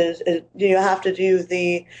branches, you have to do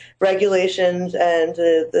the regulations and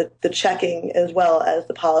the checking as well as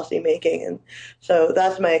the policy making. And so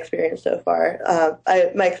that's my experience so far.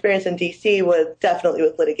 My experience in DC was definitely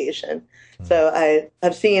with litigation. So I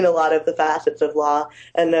have seen a lot of the facets of law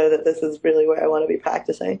and know that this is really where I want to be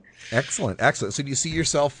practicing. Excellent. So do you see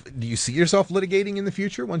yourself litigating in the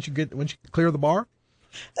future once you clear the bar?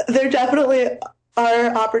 There definitely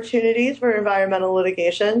are opportunities for environmental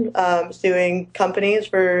litigation, suing companies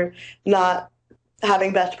for not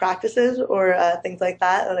having best practices or things like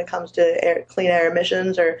that when it comes to clean air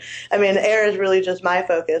emissions. Air is really just my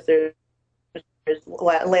focus. There's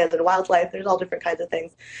land and wildlife. There's all different kinds of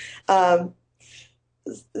things.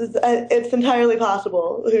 it's entirely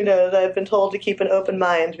possible. Who knows? I've been told to keep an open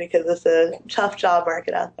mind because it's a tough job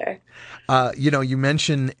market out there. You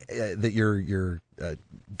mentioned that you're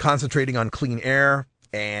concentrating on clean air,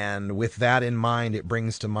 and with that in mind, it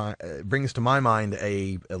brings to my mind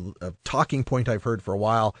a talking point I've heard for a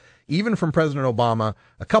while, even from President Obama.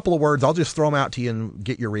 A couple of words, I'll just throw them out to you and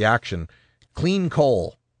get your reaction. Clean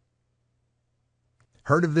coal.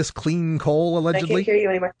 Heard of this clean coal, allegedly? I can't hear you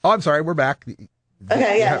anymore. Oh, I'm sorry, we're back.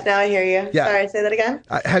 Okay, yes, now I hear you. Yeah. Sorry, say that again?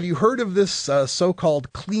 Have you heard of this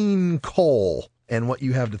so-called clean coal and what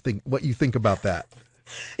you think about that?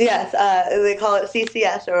 Yes, they call it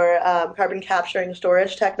CCS, or carbon capture and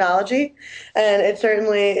storage technology, and it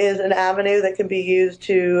certainly is an avenue that can be used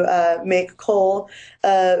to make coal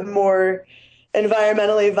more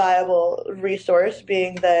environmentally viable resource,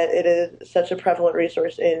 being that it is such a prevalent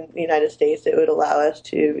resource in the United States. It would allow us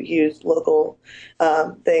to use local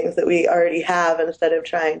things that we already have instead of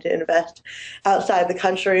trying to invest outside the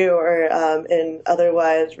country or in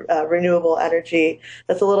otherwise renewable energy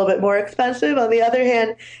that's a little bit more expensive. On the other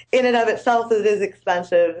hand, in and of itself, it is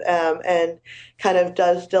expensive and kind of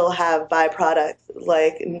does still have byproducts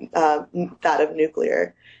like that of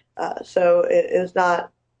nuclear. So it is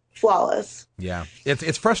not flawless. Yeah,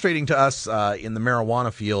 it's frustrating to us in the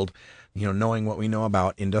marijuana field, knowing what we know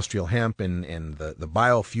about industrial hemp and the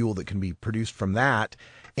biofuel that can be produced from that,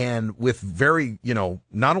 and with very,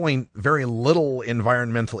 not only very little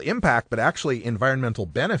environmental impact, but actually environmental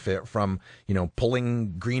benefit from,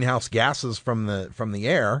 pulling greenhouse gases from the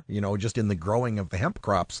air, just in the growing of the hemp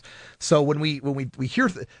crops. So when we hear,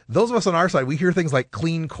 those of us on our side, we hear things like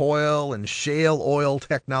clean coal and shale oil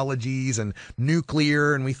technologies and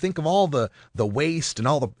nuclear, and we think of all the waste and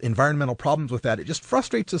all the environmental problems with that. It just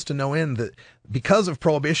frustrates us to no end that because of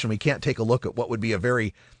prohibition, we can't take a look at what would be a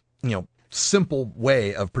very, simple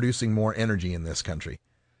way of producing more energy in this country.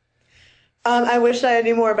 I wish I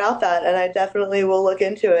knew more about that, and I definitely will look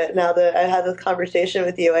into it. Now that I had this conversation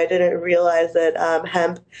with you, I didn't realize that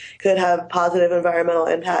hemp could have positive environmental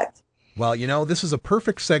impact. Well, this is a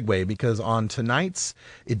perfect segue because on tonight's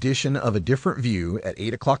edition of A Different View at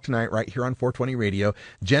 8 o'clock tonight, right here on 420 Radio,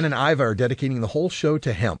 Jen and Iva are dedicating the whole show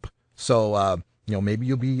to hemp. So, maybe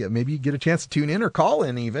you get a chance to tune in or call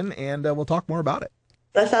in even, and we'll talk more about it.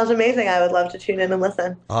 That sounds amazing. I would love to tune in and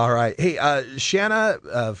listen. All right. Hey, Shanna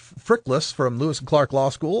Frickless from Lewis and Clark Law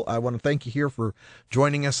School, I want to thank you here for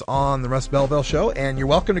joining us on the Russ Belville Show, and you're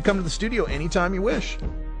welcome to come to the studio anytime you wish.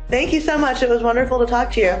 Thank you so much. It was wonderful to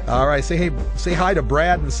talk to you. All right. Say hi to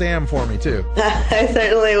Brad and Sam for me, too. I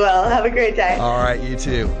certainly will. Have a great day. All right. You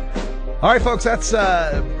too. All right, folks. That's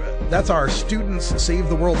our Students Save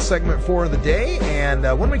the World segment for the day. And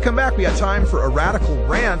when we come back, we got time for a radical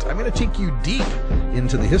rant. I'm going to take you deep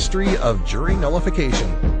into the history of jury nullification.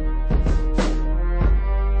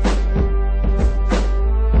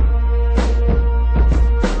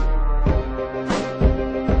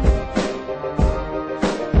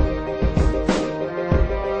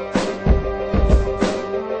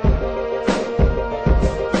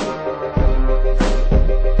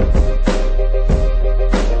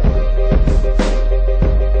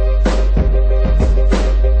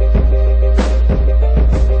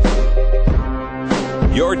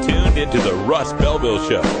 You're tuned into the Russ Belville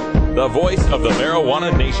Show, the voice of the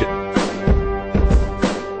marijuana nation.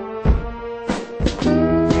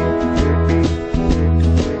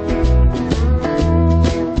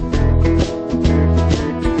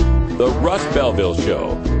 The Russ Belville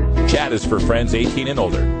Show. Chat is for friends 18 and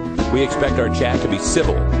older. We expect our chat to be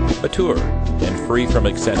civil, mature, and free from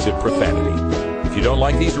excessive profanity. If you don't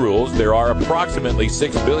like these rules, there are approximately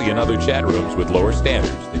 6 billion other chat rooms with lower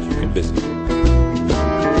standards that you can visit.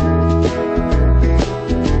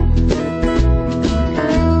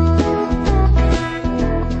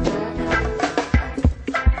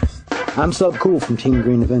 I'm Sub Cool from Team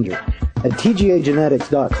Green Avenger. At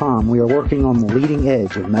TGAgenetics.com, we are working on the leading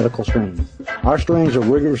edge of medical strains. Our strains are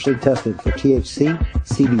rigorously tested for THC,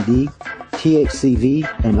 CBD,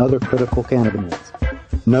 THCV, and other critical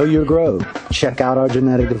cannabinoids. Know your grow. Check out our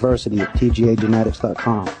genetic diversity at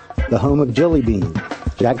TGAgenetics.com, the home of Jelly Bean,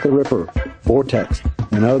 Jack the Ripper, Vortex,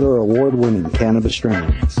 and other award-winning cannabis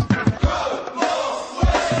strains.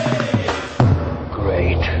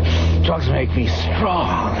 Great. Drugs make me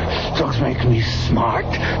strong. Drugs make me smart.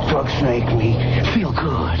 Drugs make me feel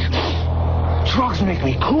good. Drugs make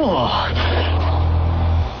me cool.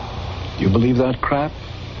 You believe that crap?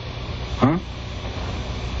 Huh?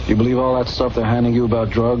 You believe all that stuff they're handing you about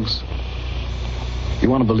drugs? You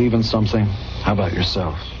want to believe in something? How about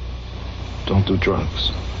yourself? Don't do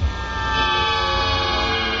drugs.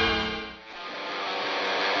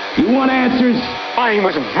 You want answers? I'm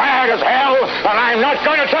as mad as hell, and I'm not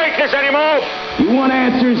going to take this anymore. You want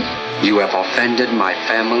answers? You have offended my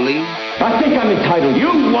family. I think I'm entitled. You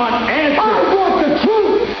want answers? I want the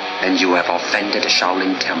truth. And you have offended a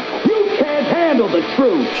Shaolin temple. You can't handle the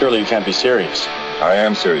truth. Surely you can't be serious. I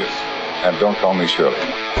am serious. And don't call me Shirley.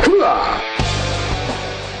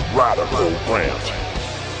 Radical rant.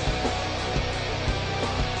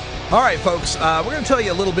 All right, folks, we're going to tell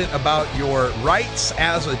you a little bit about your rights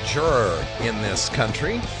as a juror in this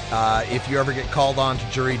country. If you ever get called on to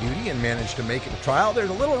jury duty and manage to make it to trial, there's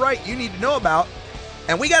a little right you need to know about,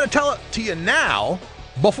 and we got to tell it to you now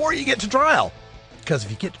before you get to trial, because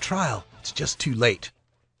if you get to trial, it's just too late.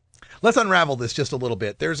 Let's unravel this just a little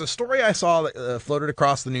bit. There's a story I saw that floated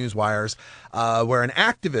across the news wires where an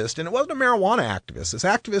activist, and it wasn't a marijuana activist, this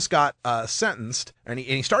activist got sentenced, and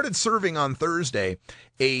he started serving on Thursday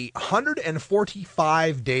a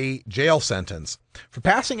 145-day jail sentence for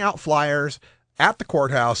passing out flyers at the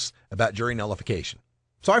courthouse about jury nullification.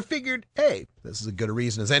 So I figured, hey, this is as good a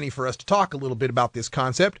reason as any for us to talk a little bit about this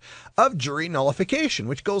concept of jury nullification,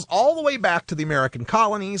 which goes all the way back to the American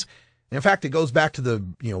colonies. In fact, it goes back to the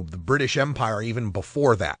British Empire even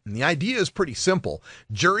before that. And the idea is pretty simple.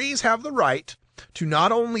 Juries have the right to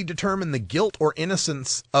not only determine the guilt or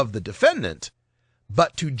innocence of the defendant,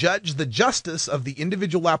 but to judge the justice of the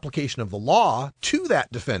individual application of the law to that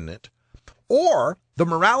defendant, or the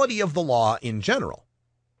morality of the law in general.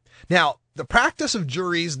 Now, the practice of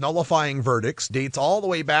juries nullifying verdicts dates all the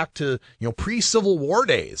way back to, pre-Civil War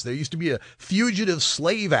days. There used to be a Fugitive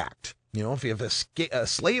Slave Act. If you have a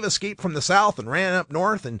slave escaped from the South and ran up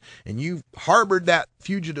north and you harbored that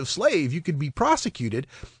fugitive slave, you could be prosecuted.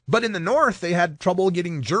 But in the North, they had trouble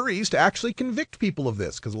getting juries to actually convict people of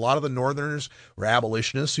this because a lot of the Northerners were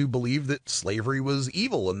abolitionists who believed that slavery was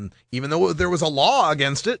evil. And even though there was a law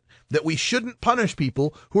against it, that we shouldn't punish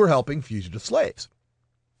people who are helping fugitive slaves.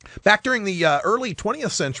 Back during the early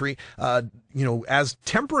 20th century, as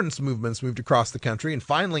temperance movements moved across the country and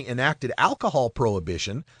finally enacted alcohol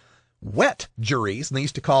prohibition, wet juries, and they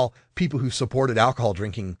used to call people who supported alcohol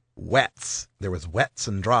drinking wets. There was wets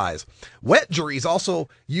and dries. Wet juries also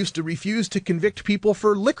used to refuse to convict people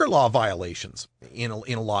for liquor law violations in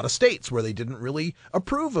a lot of states where they didn't really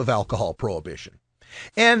approve of alcohol prohibition.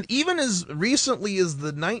 And even as recently as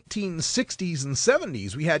the 1960s and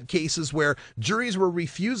 70s, we had cases where juries were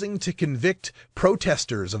refusing to convict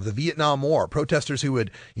protesters of the Vietnam War, protesters who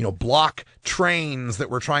would, block trains that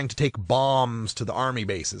were trying to take bombs to the army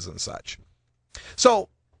bases and such. So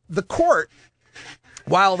the court,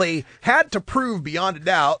 while they had to prove beyond a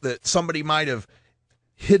doubt that somebody might have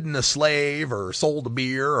hidden a slave or sold a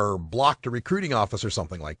beer or blocked a recruiting office or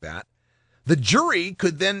something like that, the jury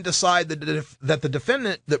could then decide that the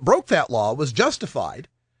defendant that broke that law was justified.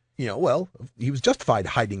 He was justified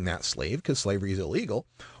hiding that slave because slavery is illegal,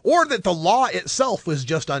 or that the law itself was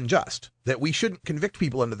just unjust, that we shouldn't convict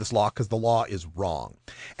people under this law because the law is wrong.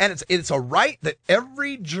 And it's a right that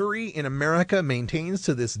every jury in America maintains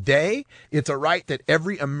to this day. It's a right that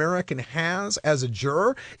every American has as a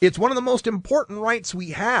juror. It's one of the most important rights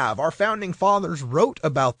we have. Our founding fathers wrote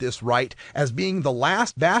about this right as being the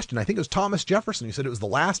last bastion. I think it was Thomas Jefferson who said it was the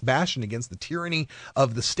last bastion against the tyranny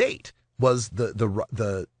of the state, was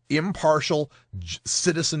the impartial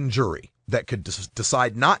citizen jury that could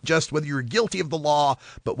decide not just whether you're guilty of the law,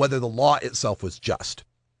 but whether the law itself was just.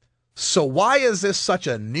 So why is this such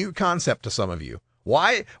a new concept to some of you?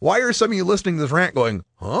 Why are some of you listening to this rant going,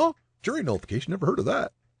 huh? Jury nullification, never heard of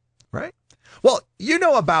that, right? Well, you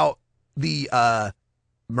know about the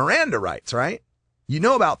Miranda rights, right? You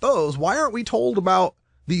know about those. Why aren't we told about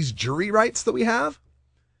these jury rights that we have?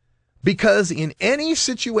 Because in any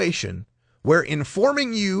situation where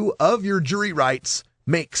informing you of your jury rights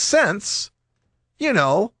makes sense,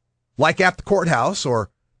 like at the courthouse or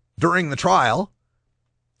during the trial,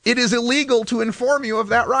 it is illegal to inform you of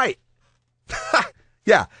that right.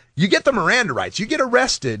 Yeah, you get the Miranda rights. You get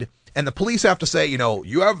arrested and the police have to say,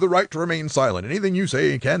 you have the right to remain silent. Anything you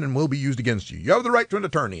say can and will be used against you. You have the right to an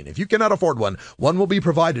attorney. And if you cannot afford one will be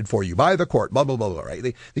provided for you by the court, blah, blah, blah, blah, right?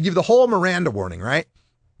 They give the whole Miranda warning, right?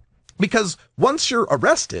 Because once you're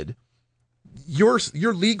arrested, your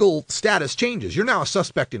legal status changes. You're now a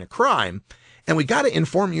suspect in a crime, and we got to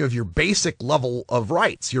inform you of your basic level of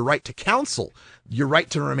rights, your right to counsel, your right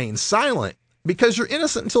to remain silent, because you're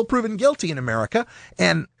innocent until proven guilty in America,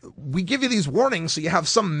 and we give you these warnings so you have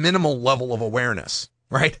some minimal level of awareness,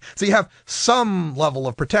 right? So you have some level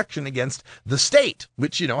of protection against the state,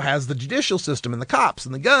 which, has the judicial system and the cops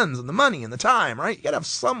and the guns and the money and the time, right? You got to have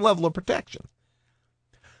some level of protection.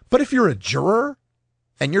 But if you're a juror,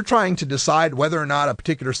 and you're trying to decide whether or not a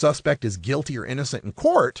particular suspect is guilty or innocent in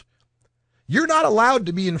court, you're not allowed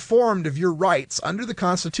to be informed of your rights under the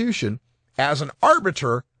Constitution as an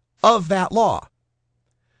arbiter of that law.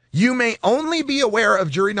 You may only be aware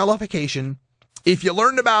of jury nullification if you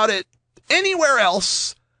learned about it anywhere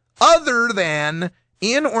else other than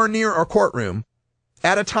in or near a courtroom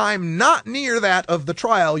at a time not near that of the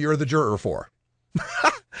trial you're the juror for.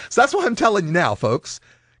 So that's what I'm telling you now, folks,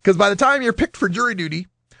 because by the time you're picked for jury duty,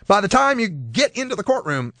 by the time you get into the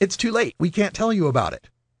courtroom, it's too late. We can't tell you about it.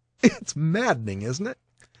 It's maddening, isn't it?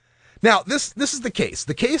 Now, this is the case.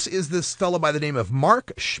 The case is this fellow by the name of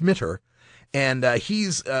Mark Schmitter, and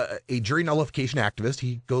he's a jury nullification activist.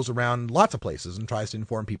 He goes around lots of places and tries to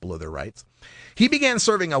inform people of their rights. He began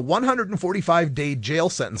serving a 145-day jail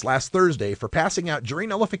sentence last Thursday for passing out jury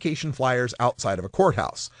nullification flyers outside of a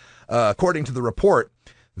courthouse. According to the report,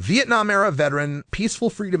 Vietnam-era veteran, peaceful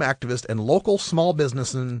freedom activist, and local small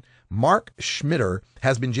businessman Mark Schmitter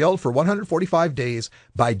has been jailed for 145 days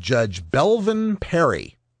by Judge Belville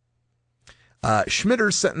Perry.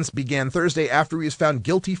 Schmitter's sentence began Thursday after he was found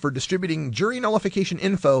guilty for distributing jury nullification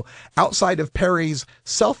info outside of Perry's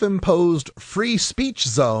self-imposed free speech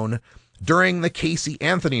zone during the Casey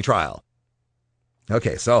Anthony trial.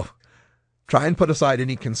 Okay, so try and put aside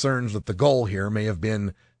any concerns that the goal here may have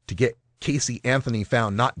been to get Casey Anthony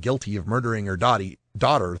found not guilty of murdering her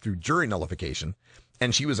daughter through jury nullification,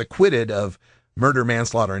 and she was acquitted of murder,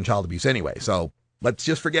 manslaughter, and child abuse anyway. So let's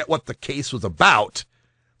just forget what the case was about.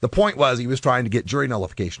 The point was he was trying to get jury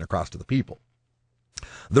nullification across to the people.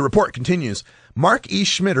 The report continues, Mark E.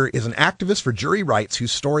 Schmitter is an activist for jury rights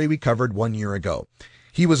whose story we covered 1 year ago.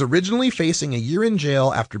 He was originally facing a year in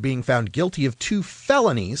jail after being found guilty of 2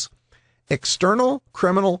 felonies, external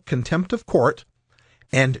criminal contempt of court,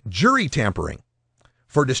 and jury tampering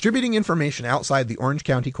for distributing information outside the Orange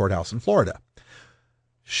County Courthouse in Florida.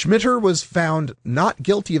 Schmitter was found not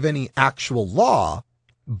guilty of any actual law,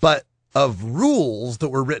 but of rules that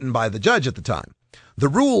were written by the judge at the time. The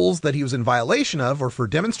rules that he was in violation of were for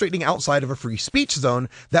demonstrating outside of a free speech zone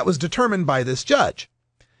that was determined by this judge.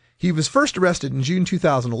 He was first arrested in June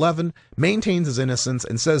 2011, maintains his innocence,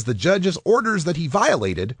 and says the judge's orders that he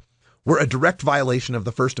violated were a direct violation of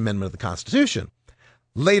the First Amendment of the Constitution.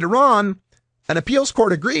 Later on, an appeals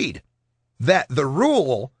court agreed that the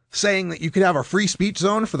rule saying that you could have a free speech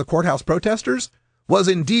zone for the courthouse protesters was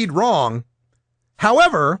indeed wrong.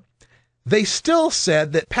 However, they still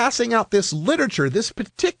said that passing out this literature, this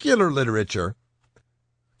particular literature,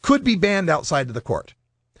 could be banned outside of the court.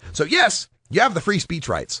 So yes, you have the free speech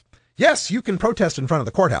rights. Yes, you can protest in front of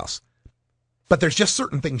the courthouse, but there's just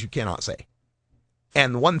certain things you cannot say.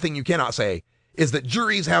 And one thing you cannot say is that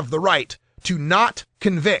juries have the right to not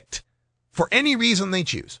convict for any reason they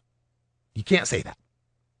choose. You can't say that.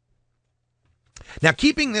 Now,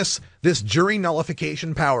 keeping this jury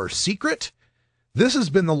nullification power secret, this has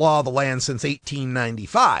been the law of the land since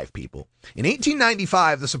 1895, people. In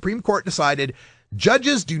 1895, the Supreme Court decided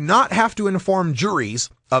judges do not have to inform juries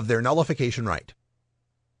of their nullification right.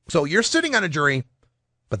 So you're sitting on a jury,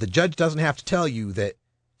 but the judge doesn't have to tell you that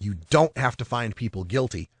you don't have to find people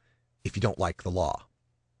guilty if you don't like the law.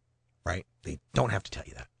 Right? They don't have to tell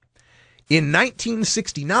you that. In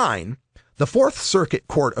 1969, the Fourth Circuit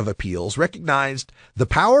Court of Appeals recognized the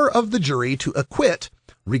power of the jury to acquit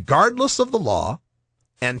regardless of the law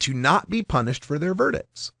and to not be punished for their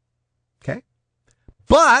verdicts. Okay?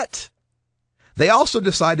 But they also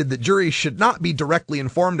decided that juries should not be directly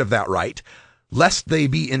informed of that right, lest they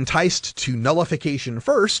be enticed to nullification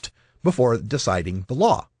first before deciding the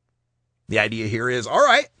law. The idea here is, all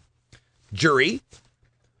right, jury,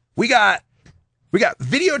 we got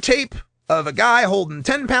videotape of a guy holding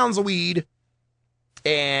 10 pounds of weed,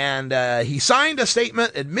 and he signed a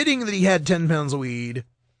statement admitting that he had 10 pounds of weed,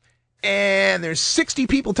 and there's 60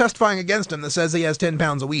 people testifying against him that says he has 10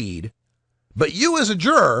 pounds of weed. But you as a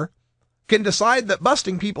juror can decide that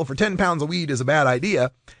busting people for 10 pounds of weed is a bad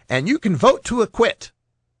idea, and you can vote to acquit.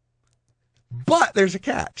 But there's a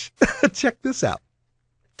catch. Check this out.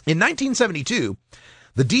 In 1972,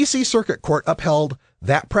 the D.C. Circuit Court upheld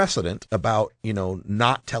that precedent about,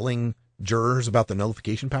 not telling jurors about the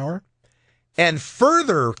nullification power, and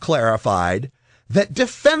further clarified that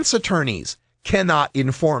defense attorneys cannot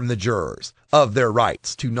inform the jurors of their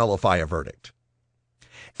rights to nullify a verdict.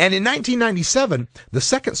 And in 1997, the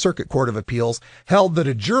Second Circuit Court of Appeals held that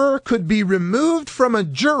a juror could be removed from a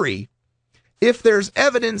jury if there's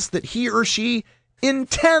evidence that he or she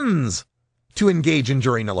intends to engage in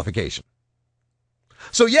jury nullification.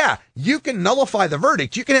 So yeah, you can nullify the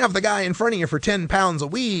verdict. You can have the guy in front of you for 10 pounds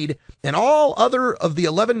of weed, and all other of the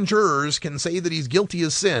 11 jurors can say that he's guilty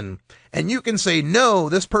as sin. And you can say, no,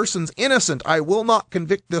 this person's innocent. I will not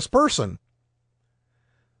convict this person.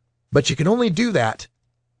 But you can only do that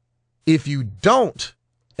if you don't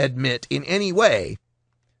admit in any way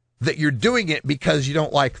that you're doing it because you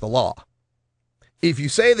don't like the law. If you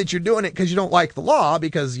say that you're doing it because you don't like the law,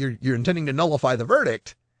 because you're intending to nullify the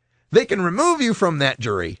verdict, they can remove you from that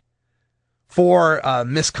jury for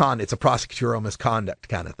misconduct. It's a prosecutorial misconduct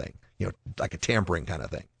kind of thing, like a tampering kind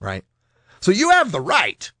of thing, right? So you have the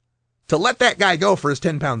right to let that guy go for his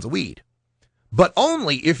 10 pounds of weed, but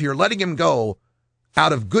only if you're letting him go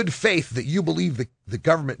out of good faith that you believe the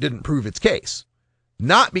government didn't prove its case,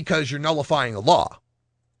 not because you're nullifying the law.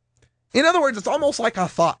 In other words, it's almost like a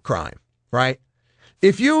thought crime, right?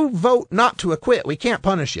 If you vote not to acquit, we can't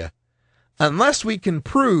punish you unless we can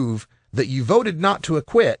prove that you voted not to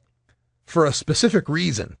acquit for a specific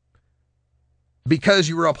reason, because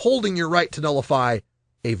you were upholding your right to nullify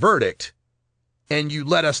a verdict, and you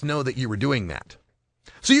let us know that you were doing that.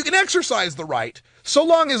 So you can exercise the right so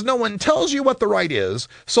long as no one tells you what the right is,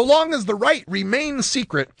 so long as the right remains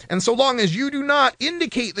secret, and so long as you do not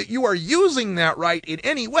indicate that you are using that right in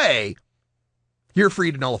any way, you're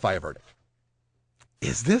free to nullify a verdict.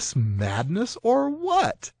 Is this madness or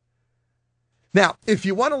what? Now, if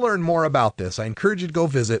you want to learn more about this, I encourage you to go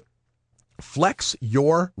visit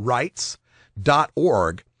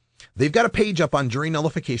flexyourrights.org. They've got a page up on jury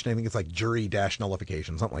nullification. I think it's like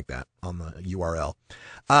jury-nullification, something like that on the URL.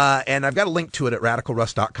 And I've got a link to it at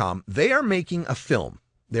radicalruss.com. They are making a film.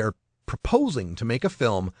 They're proposing to make a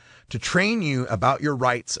film to train you about your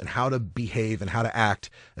rights and how to behave and how to act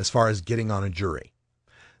as far as getting on a jury.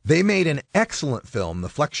 They made an excellent film, the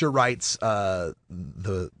Flex Your Rights, what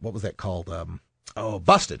was that called?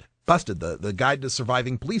 Busted, the Guide to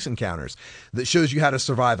Surviving Police Encounters, that shows you how to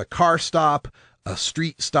survive a car stop, a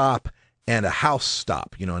street stop, and a house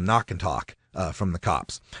stop, a knock and talk from the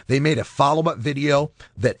cops. They made a follow-up video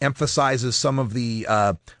that emphasizes some of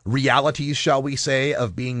the realities, shall we say,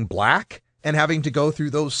 of being black and having to go through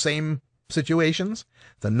those same situations.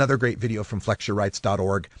 It's another great video from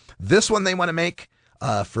flexyourrights.org. This one they want to make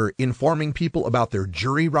for informing people about their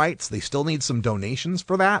jury rights. They still need some donations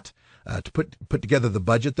for that to put together the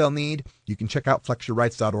budget they'll need. You can check out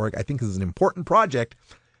flexyourrights.org. I think this is an important project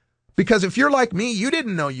because if you're like me, you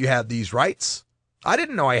didn't know you had these rights. I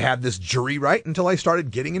didn't know I had this jury right until I started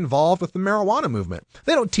getting involved with the marijuana movement.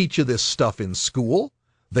 They don't teach you this stuff in school.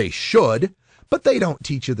 They should, but they don't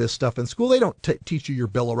teach you this stuff in school. They don't teach you your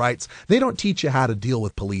Bill of Rights. They don't teach you how to deal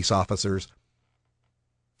with police officers.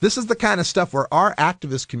 This is the kind of stuff where our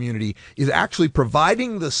activist community is actually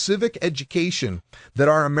providing the civic education that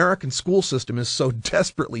our American school system is so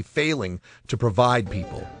desperately failing to provide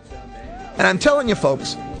people. And I'm telling you,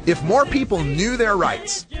 folks, if more people knew their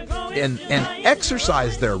rights and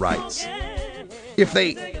exercised their rights, if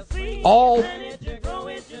they all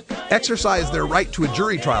exercised their right to a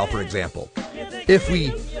jury trial, for example, if we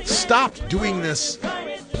stopped doing this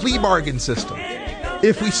plea bargain system,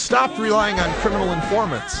 if we stopped relying on criminal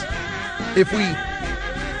informants, if we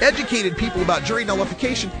educated people about jury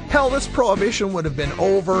nullification, hell, this prohibition would have been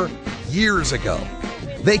over years ago.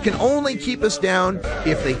 They can only keep us down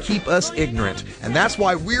if they keep us ignorant. And that's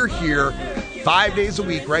why we're here 5 days a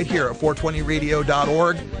week right here at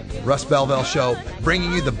 420radio.org, Russ Belville Show,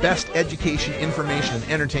 bringing you the best education, information, and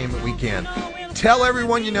entertainment we can. Tell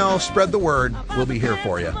everyone you know, spread the word. We'll be here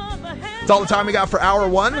for you. That's all the time we got for Hour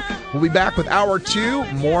 1. We'll be back with Hour 2,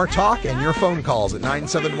 more talk, and your phone calls at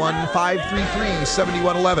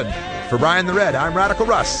 971-533-7111. For Brian the Red, I'm Radical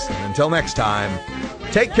Russ. And until next time,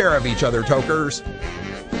 take care of each other, tokers.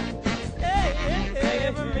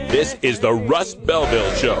 This is the Russ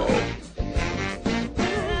Belville Show.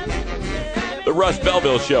 The Russ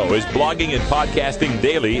Belville Show is blogging and podcasting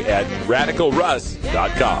daily at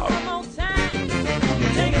radicalruss.com.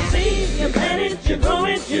 Take a seed, you plant it, you grow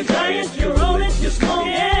it, you dry it, you roll it, you smoke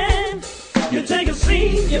it. You take a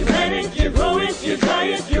seed, you plant it, you grow it, you dry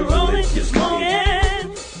it, you roll it, you smoke it.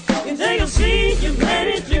 You take a seed, you plant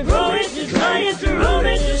it, you grow it, you dry it, you roll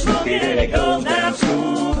it, you smoke it, and it goes down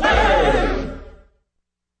smooth.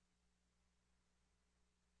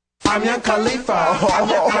 I'm your Khalifa. I'm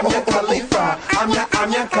your Khalifa. I'm your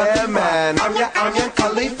Khalifa. Man. I'm your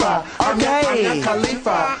Khalifa. I'm your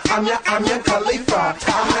Khalifa. I'm your Khalifa.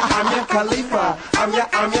 I'm your Khalifa. I'm your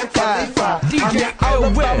Khalifa. all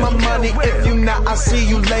about my money. If you not, I'll see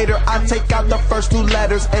you later. I take out the first 2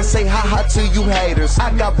 letters and say ha-ha to you haters.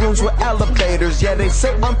 I got rooms with elevators. Yeah, they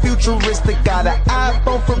say I'm futuristic. Got an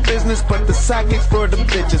iPhone for business, but the sidekicks for the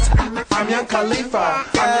bitches. I'm Young Khalifa.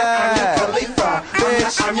 I'm Young Khalifa.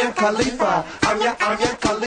 Bitch, I'm Young Khalifa. I'm Young Khalifa.